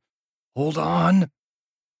 Cooper. Hold on.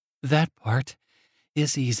 That part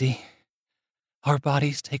is easy. Our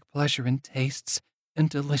bodies take pleasure in tastes and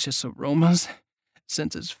delicious aromas.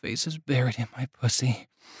 Since his face is buried in my pussy,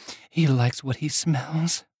 he likes what he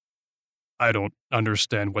smells. I don't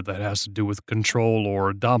understand what that has to do with control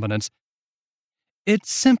or dominance.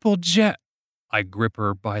 It's simple, I grip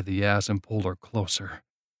her by the ass and pull her closer.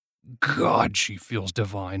 God, she feels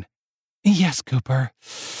divine. Yes, Cooper.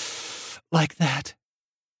 Like that.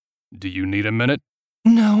 Do you need a minute?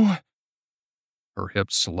 No. Her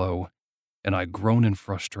hips slow, and I groan in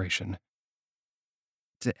frustration.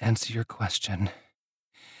 To answer your question,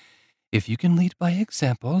 if you can lead by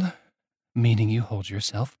example, meaning you hold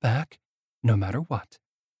yourself back, no matter what,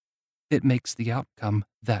 it makes the outcome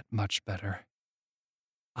that much better.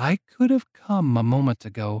 I could have come a moment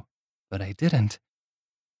ago, but I didn't.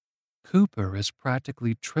 Cooper is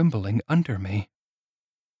practically trembling under me.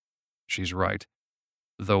 She's right.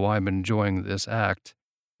 Though I'm enjoying this act,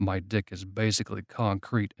 my dick is basically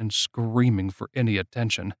concrete and screaming for any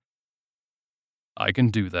attention. I can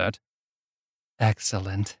do that.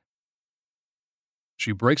 Excellent.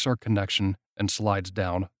 She breaks our connection and slides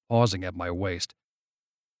down, pausing at my waist.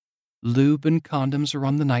 Lube and condoms are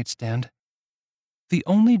on the nightstand. The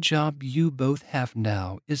only job you both have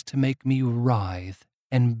now is to make me writhe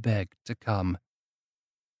and beg to come.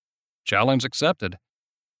 Challenge accepted.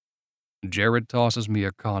 Jared tosses me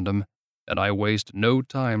a condom, and I waste no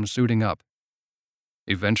time suiting up.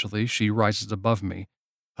 Eventually, she rises above me,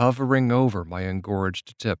 hovering over my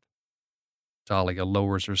engorged tip. Talia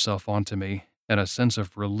lowers herself onto me, and a sense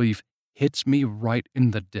of relief hits me right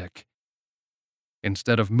in the dick.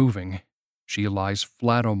 Instead of moving, she lies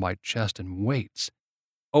flat on my chest and waits,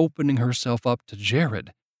 opening herself up to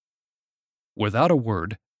Jared. Without a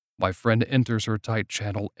word, my friend enters her tight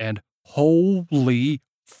channel, and holy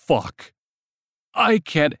fuck! I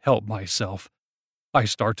can't help myself. I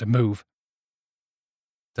start to move.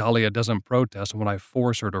 Talia doesn't protest when I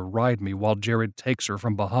force her to ride me while Jared takes her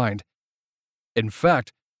from behind. In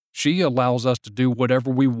fact, she allows us to do whatever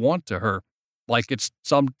we want to her, like it's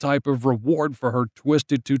some type of reward for her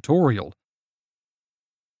twisted tutorial.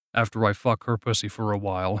 After I fuck her pussy for a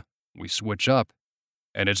while, we switch up,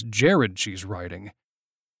 and it's Jared she's riding.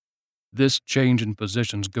 This change in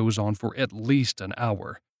positions goes on for at least an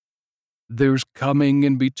hour. There's coming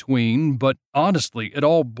in between, but honestly, it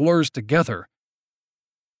all blurs together.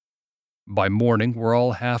 By morning, we're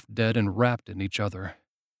all half dead and wrapped in each other.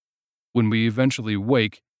 When we eventually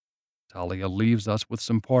wake, Talia leaves us with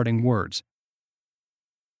some parting words.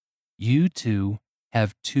 You two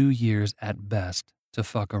have 2 years at best to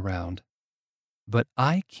fuck around. But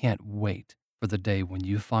I can't wait for the day when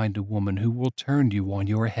you find a woman who will turn you on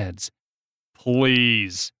your heads.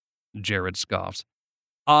 Please, Jared scoffs.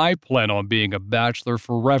 I plan on being a bachelor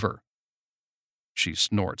forever. She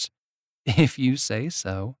snorts. If you say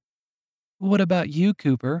so. What about you,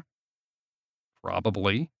 Cooper?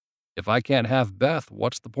 Probably. If I can't have Beth,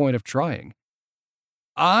 what's the point of trying?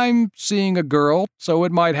 I'm seeing a girl, so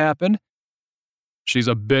it might happen. She's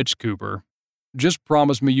a bitch, Cooper. Just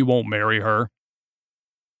promise me you won't marry her.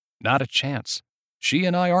 Not a chance. She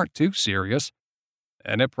and I aren't too serious,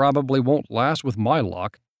 and it probably won't last with my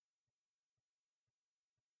luck.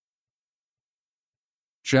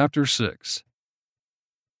 Chapter 6.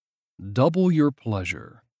 Double Your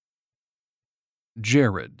Pleasure.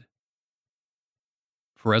 Jared.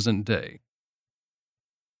 Present day.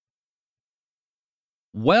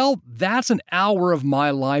 Well, that's an hour of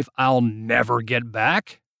my life I'll never get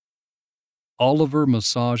back. Oliver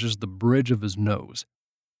massages the bridge of his nose.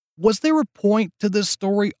 Was there a point to this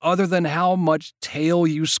story other than how much tail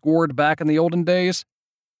you scored back in the olden days?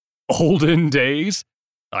 Olden days?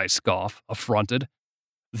 I scoff, affronted.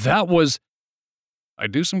 That was... I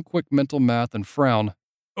do some quick mental math and frown.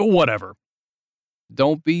 Whatever.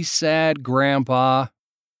 Don't be sad, Grandpa.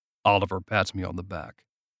 Oliver pats me on the back,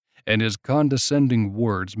 and his condescending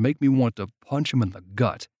words make me want to punch him in the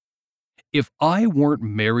gut. If I weren't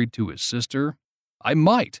married to his sister, I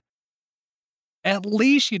might. At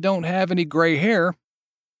least you don't have any gray hair.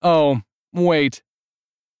 Oh, wait.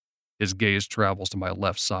 His gaze travels to my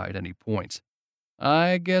left side and he points.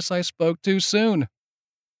 I guess I spoke too soon.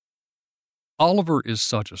 Oliver is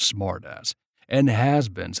such a smartass, and has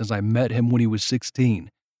been since I met him when he was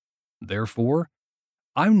 16. Therefore,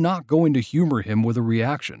 I'm not going to humor him with a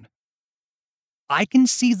reaction. I can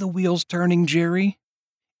see the wheels turning, Jerry.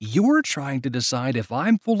 You're trying to decide if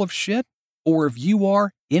I'm full of shit or if you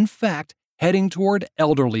are, in fact, heading toward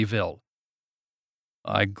Elderlyville.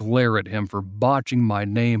 I glare at him for botching my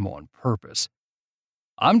name on purpose.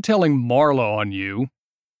 I'm telling Marla on you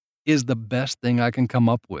is the best thing I can come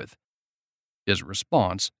up with. His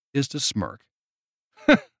response is to smirk.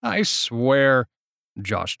 I swear,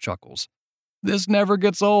 Josh chuckles. This never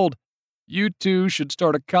gets old. You two should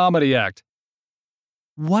start a comedy act.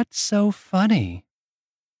 What's so funny?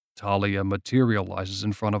 Talia materializes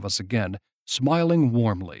in front of us again, smiling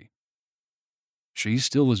warmly. She's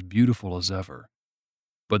still as beautiful as ever,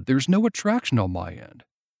 but there's no attraction on my end.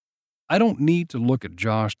 I don't need to look at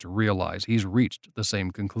Josh to realize he's reached the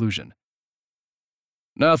same conclusion.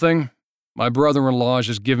 Nothing. My brother-in-law is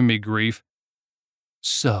just giving me grief.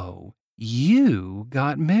 So, you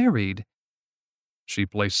got married. She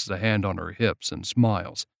places a hand on her hips and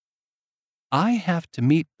smiles. I have to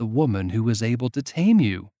meet the woman who was able to tame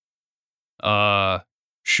you.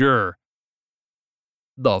 Sure.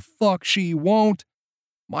 The fuck she won't.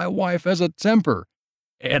 My wife has a temper,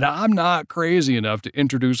 and I'm not crazy enough to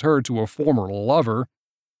introduce her to a former lover.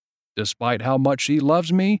 Despite how much she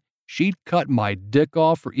loves me, she'd cut my dick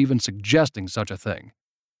off for even suggesting such a thing.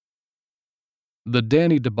 The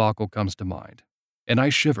Danny debacle comes to mind, and I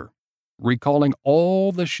shiver, recalling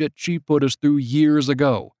all the shit she put us through years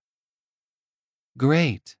ago.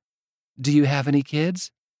 Great. Do you have any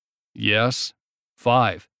kids? Yes,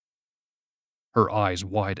 5. Her eyes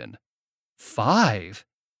widen. 5?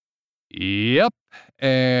 Yep,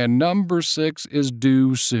 and number 6 is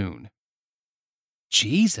due soon.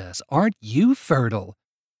 Jesus, aren't you fertile?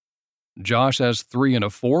 Josh has 3 and a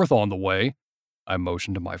 4th on the way, I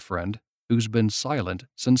motioned to my friend, who's been silent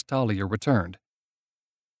since Talia returned.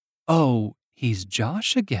 Oh, he's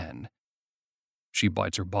Josh again. She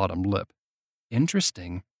bites her bottom lip.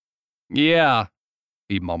 Interesting. Yeah,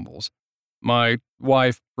 he mumbles. My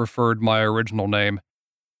wife preferred my original name.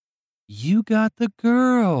 You got the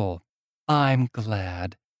girl. I'm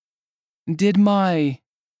glad. Did my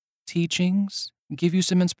teachings give you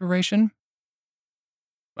some inspiration?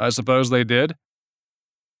 I suppose they did.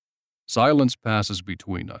 Silence passes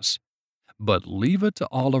between us, but leave it to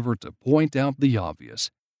Oliver to point out the obvious.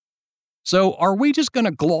 So, are we just going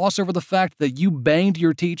to gloss over the fact that you banged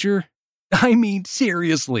your teacher? I mean,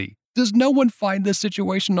 seriously, does no one find this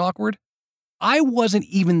situation awkward? I wasn't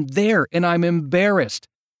even there, and I'm embarrassed.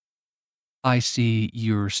 I see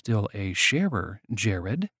you're still a sharer,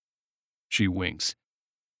 Jared. She winks,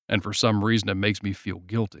 and for some reason it makes me feel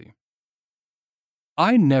guilty.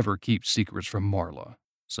 I never keep secrets from Marla,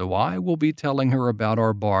 so I will be telling her about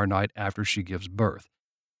our bar night after she gives birth.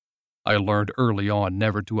 I learned early on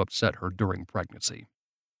never to upset her during pregnancy.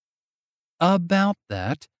 About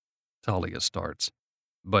that, Talia starts,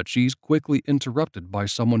 but she's quickly interrupted by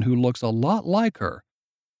someone who looks a lot like her.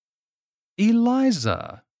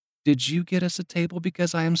 Eliza, did you get us a table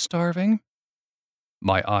because I am starving?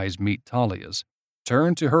 My eyes meet Talia's,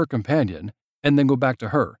 turn to her companion, and then go back to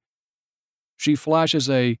her. She flashes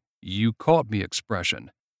a, you caught me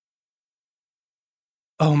expression.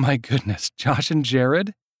 Oh my goodness, Josh and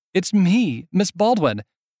Jared? It's me, Miss Baldwin.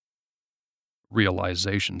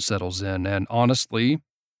 Realization settles in, and honestly,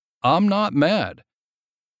 I'm not mad.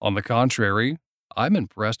 On the contrary, I'm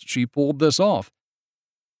impressed she pulled this off.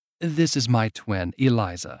 This is my twin,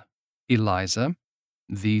 Eliza. Eliza,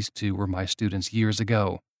 these two were my students years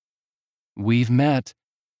ago. We've met.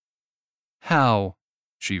 How?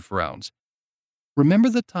 She frowns. Remember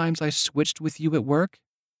the times I switched with you at work?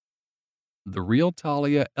 The real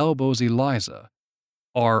Talia elbows Eliza,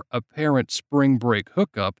 our apparent spring break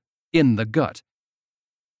hookup in the gut.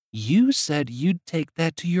 You said you'd take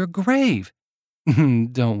that to your grave.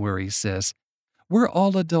 Don't worry, sis. We're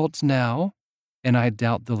all adults now, and I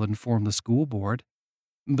doubt they'll inform the school board.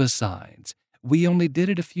 Besides, we only did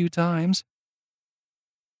it a few times.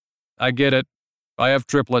 I get it. I have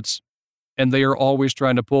triplets, and they are always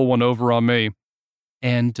trying to pull one over on me.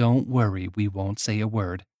 And don't worry, we won't say a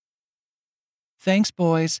word. Thanks,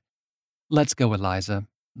 boys. Let's go, Eliza.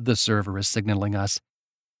 The server is signaling us.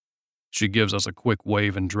 She gives us a quick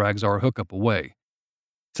wave and drags our hookup away.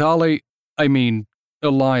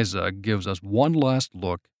 Eliza gives us one last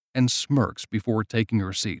look and smirks before taking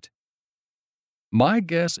her seat. My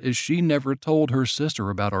guess is she never told her sister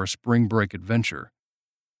about our spring break adventure.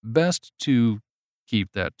 Best to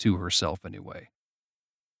keep that to herself anyway.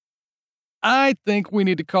 I think we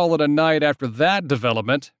need to call it a night after that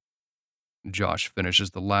development. Josh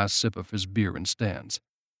finishes the last sip of his beer and stands.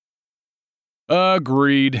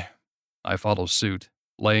 Agreed. I follow suit,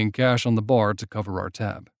 laying cash on the bar to cover our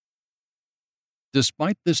tab.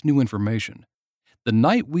 Despite this new information, the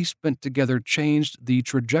night we spent together changed the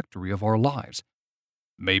trajectory of our lives.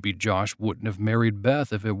 Maybe Josh wouldn't have married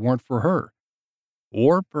Beth if it weren't for her.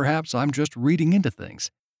 Or perhaps I'm just reading into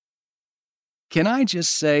things. Can I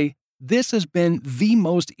just say, this has been the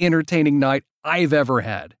most entertaining night I've ever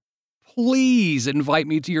had. Please invite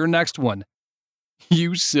me to your next one.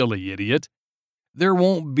 You silly idiot. There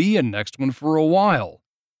won't be a next one for a while.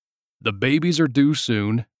 The babies are due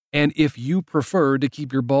soon, and if you prefer to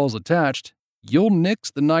keep your balls attached, you'll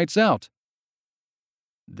nix the nights out.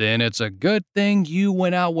 Then it's a good thing you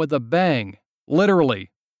went out with a bang.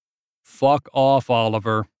 Literally. Fuck off,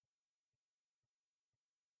 Oliver.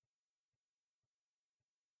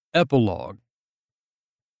 Epilogue.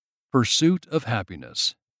 Pursuit of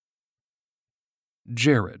Happiness.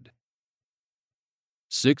 Jared.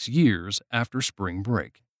 6 years after spring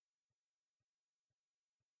break.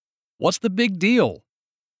 What's the big deal?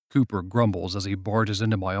 Cooper grumbles as he barges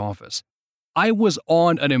into my office. I was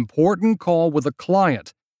on an important call with a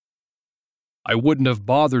client. I wouldn't have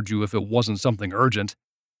bothered you if it wasn't something urgent.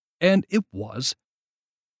 And it was.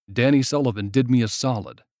 Danny Sullivan did me a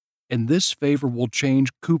solid, and this favor will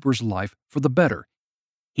change Cooper's life for the better.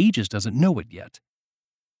 He just doesn't know it yet.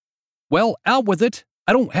 Well, out with it.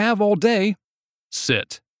 I don't have all day.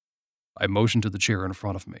 Sit. I motion to the chair in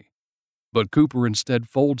front of me, but Cooper instead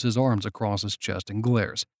folds his arms across his chest and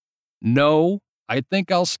glares. No, I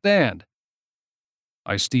think I'll stand.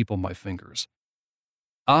 I steeple my fingers.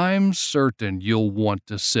 I'm certain you'll want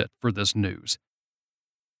to sit for this news.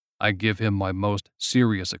 I give him my most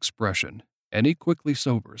serious expression, and he quickly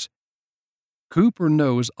sobers. Cooper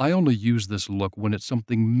knows I only use this look when it's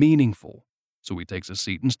something meaningful, so he takes a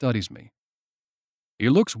seat and studies me. He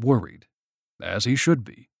looks worried, as he should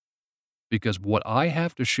be, because what I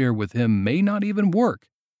have to share with him may not even work,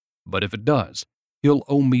 but if it does, he'll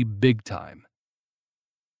owe me big time.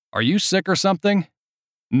 Are you sick or something?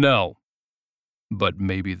 No. But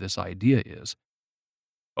maybe this idea is.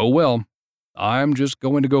 Oh well, I'm just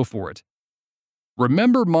going to go for it.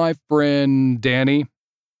 Remember my friend Danny?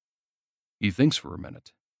 He thinks for a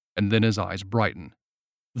minute, and then his eyes brighten.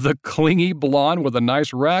 The clingy blonde with a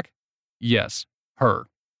nice rack? Yes, her.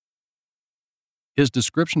 His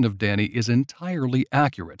description of Danny is entirely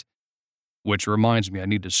accurate, which reminds me I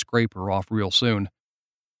need to scrape her off real soon.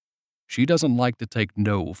 She doesn't like to take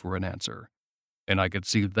no for an answer, and I could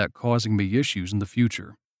see that causing me issues in the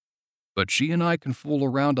future. But she and I can fool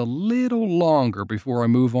around a little longer before I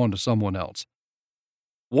move on to someone else.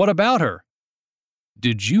 What about her?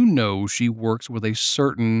 Did you know she works with a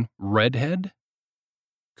certain redhead?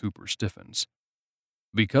 Cooper stiffens.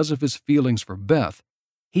 Because of his feelings for Beth,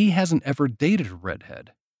 he hasn't ever dated a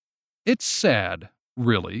redhead. It's sad,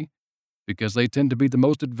 really, because they tend to be the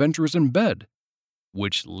most adventurous in bed,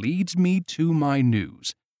 which leads me to my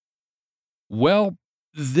news. Well,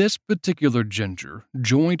 this particular ginger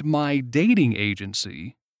joined my dating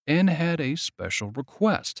agency and had a special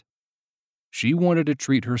request. She wanted to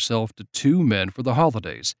treat herself to 2 men for the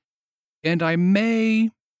holidays, and I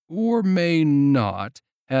may or may not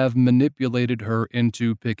have manipulated her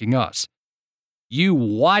into picking us. You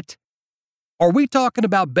what? Are we talking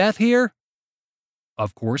about Beth here?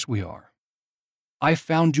 Of course we are. I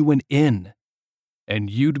found you an inn, and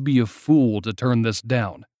you'd be a fool to turn this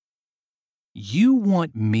down. You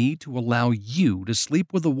want me to allow you to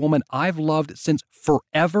sleep with a woman I've loved since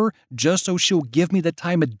forever just so she'll give me the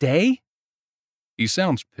time of day? He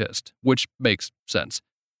sounds pissed, which makes sense,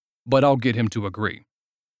 but I'll get him to agree.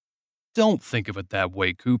 Don't think of it that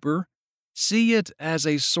way, Cooper. See it as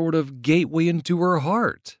a sort of gateway into her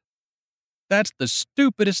heart. That's the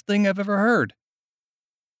stupidest thing I've ever heard.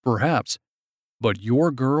 Perhaps, but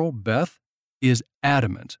your girl, Beth, is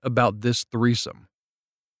adamant about this threesome.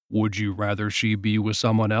 Would you rather she be with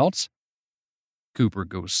someone else? Cooper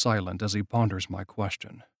goes silent as he ponders my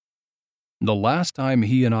question. The last time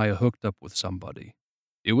he and I hooked up with somebody,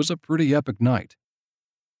 it was a pretty epic night.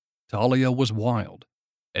 Talia was wild,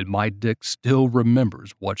 and my dick still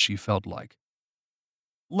remembers what she felt like.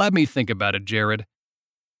 Let me think about it, Jared.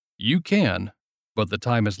 You can, but the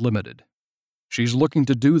time is limited. She's looking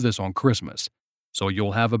to do this on Christmas, so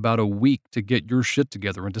you'll have about a week to get your shit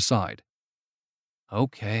together and decide.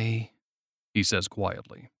 Okay, he says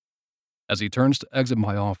quietly. As he turns to exit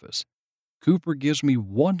my office, Cooper gives me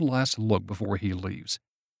one last look before he leaves,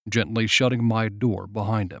 gently shutting my door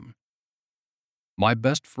behind him. My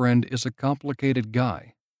best friend is a complicated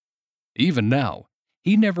guy. Even now,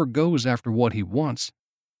 he never goes after what he wants.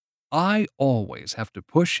 I always have to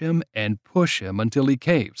push him until he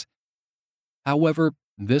caves. However,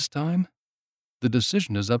 this time, the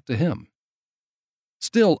decision is up to him.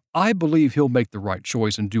 Still, I believe he'll make the right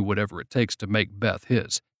choice and do whatever it takes to make Beth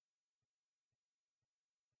his.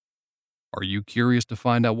 Are you curious to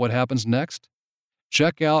find out what happens next?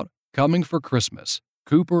 Check out Coming for Christmas,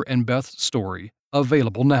 Cooper and Beth's story,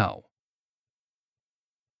 available now.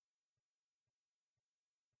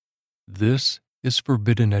 This is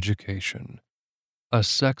Forbidden Education, a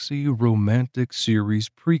sexy romantic series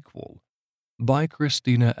prequel by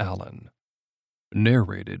Christina Allen,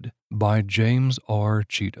 narrated by James R.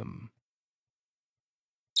 Cheatham.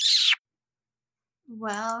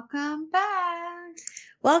 Welcome back.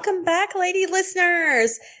 Welcome back, lady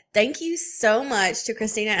listeners. Thank you so much to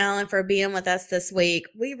Christina Allen for being with us this week.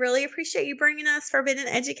 We really appreciate you bringing us Forbidden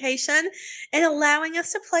Education and allowing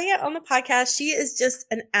us to play it on the podcast. She is just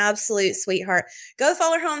an absolute sweetheart. Go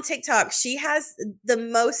follow her on TikTok. She has the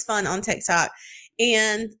most fun on TikTok,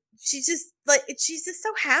 and she's just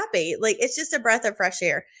so happy. Like, it's just a breath of fresh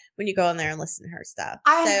air when you go in there and listen to her stuff.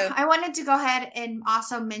 I wanted to go ahead and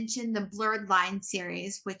also mention the Blurred Line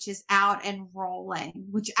series, which is out and rolling,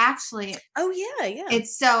 which actually,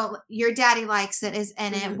 it's so Your Daddy Likes It is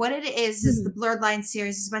in it. What it is the Blurred Line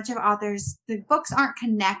series is a bunch of authors. The books aren't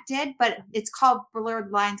connected, but it's called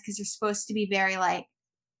Blurred Lines because you're supposed to be very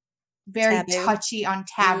taboo. Touchy on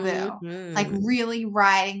taboo, like really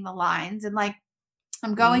riding the lines. And like,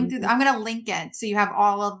 I'm going through, I'm going to link it so you have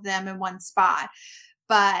all of them in one spot.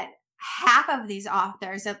 But half of these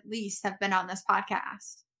authors at least have been on this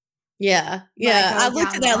podcast. Yeah. I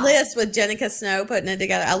looked at that list with Jenica Snow putting it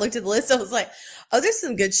together. I looked at the list. I was like, oh, there's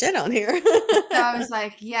some good shit on here. So I was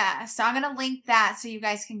like, yeah. So I'm going to link that so you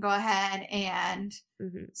guys can go ahead and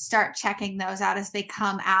start checking those out as they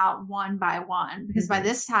come out one by one. Because by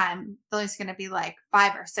this time, there's going to be like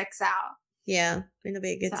 5 or 6 out. Yeah. It'll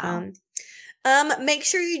be a good time. Make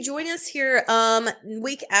sure you join us here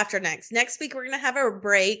week after next. Next week we're gonna have a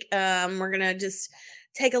break. We're gonna just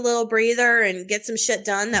take a little breather and get some shit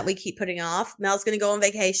done that we keep putting off. Mel's gonna go on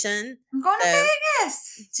vacation. I'm going to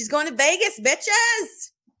Vegas. She's going to Vegas,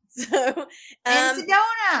 bitches. So and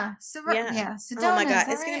Sedona. Sedona. Oh my god,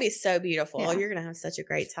 it's gonna be so beautiful. Yeah. You're gonna have such a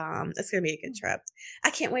great time. It's gonna be a good trip.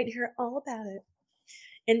 I can't wait to hear all about it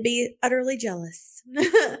and be utterly jealous.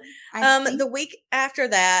 The week after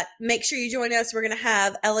that, make sure you join us. We're going to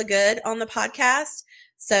have Ella Good on the podcast.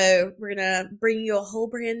 So we're going to bring you a whole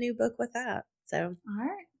brand new book with that. So, all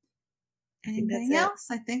right. Anything else?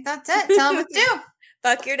 I think that's it. Tell them what to do.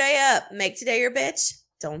 Fuck your day up. Make today your bitch.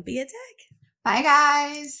 Don't be a dick. Bye,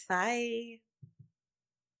 guys. Bye.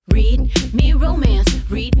 Read me romance.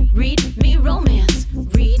 Read me romance.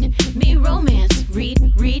 Read me romance.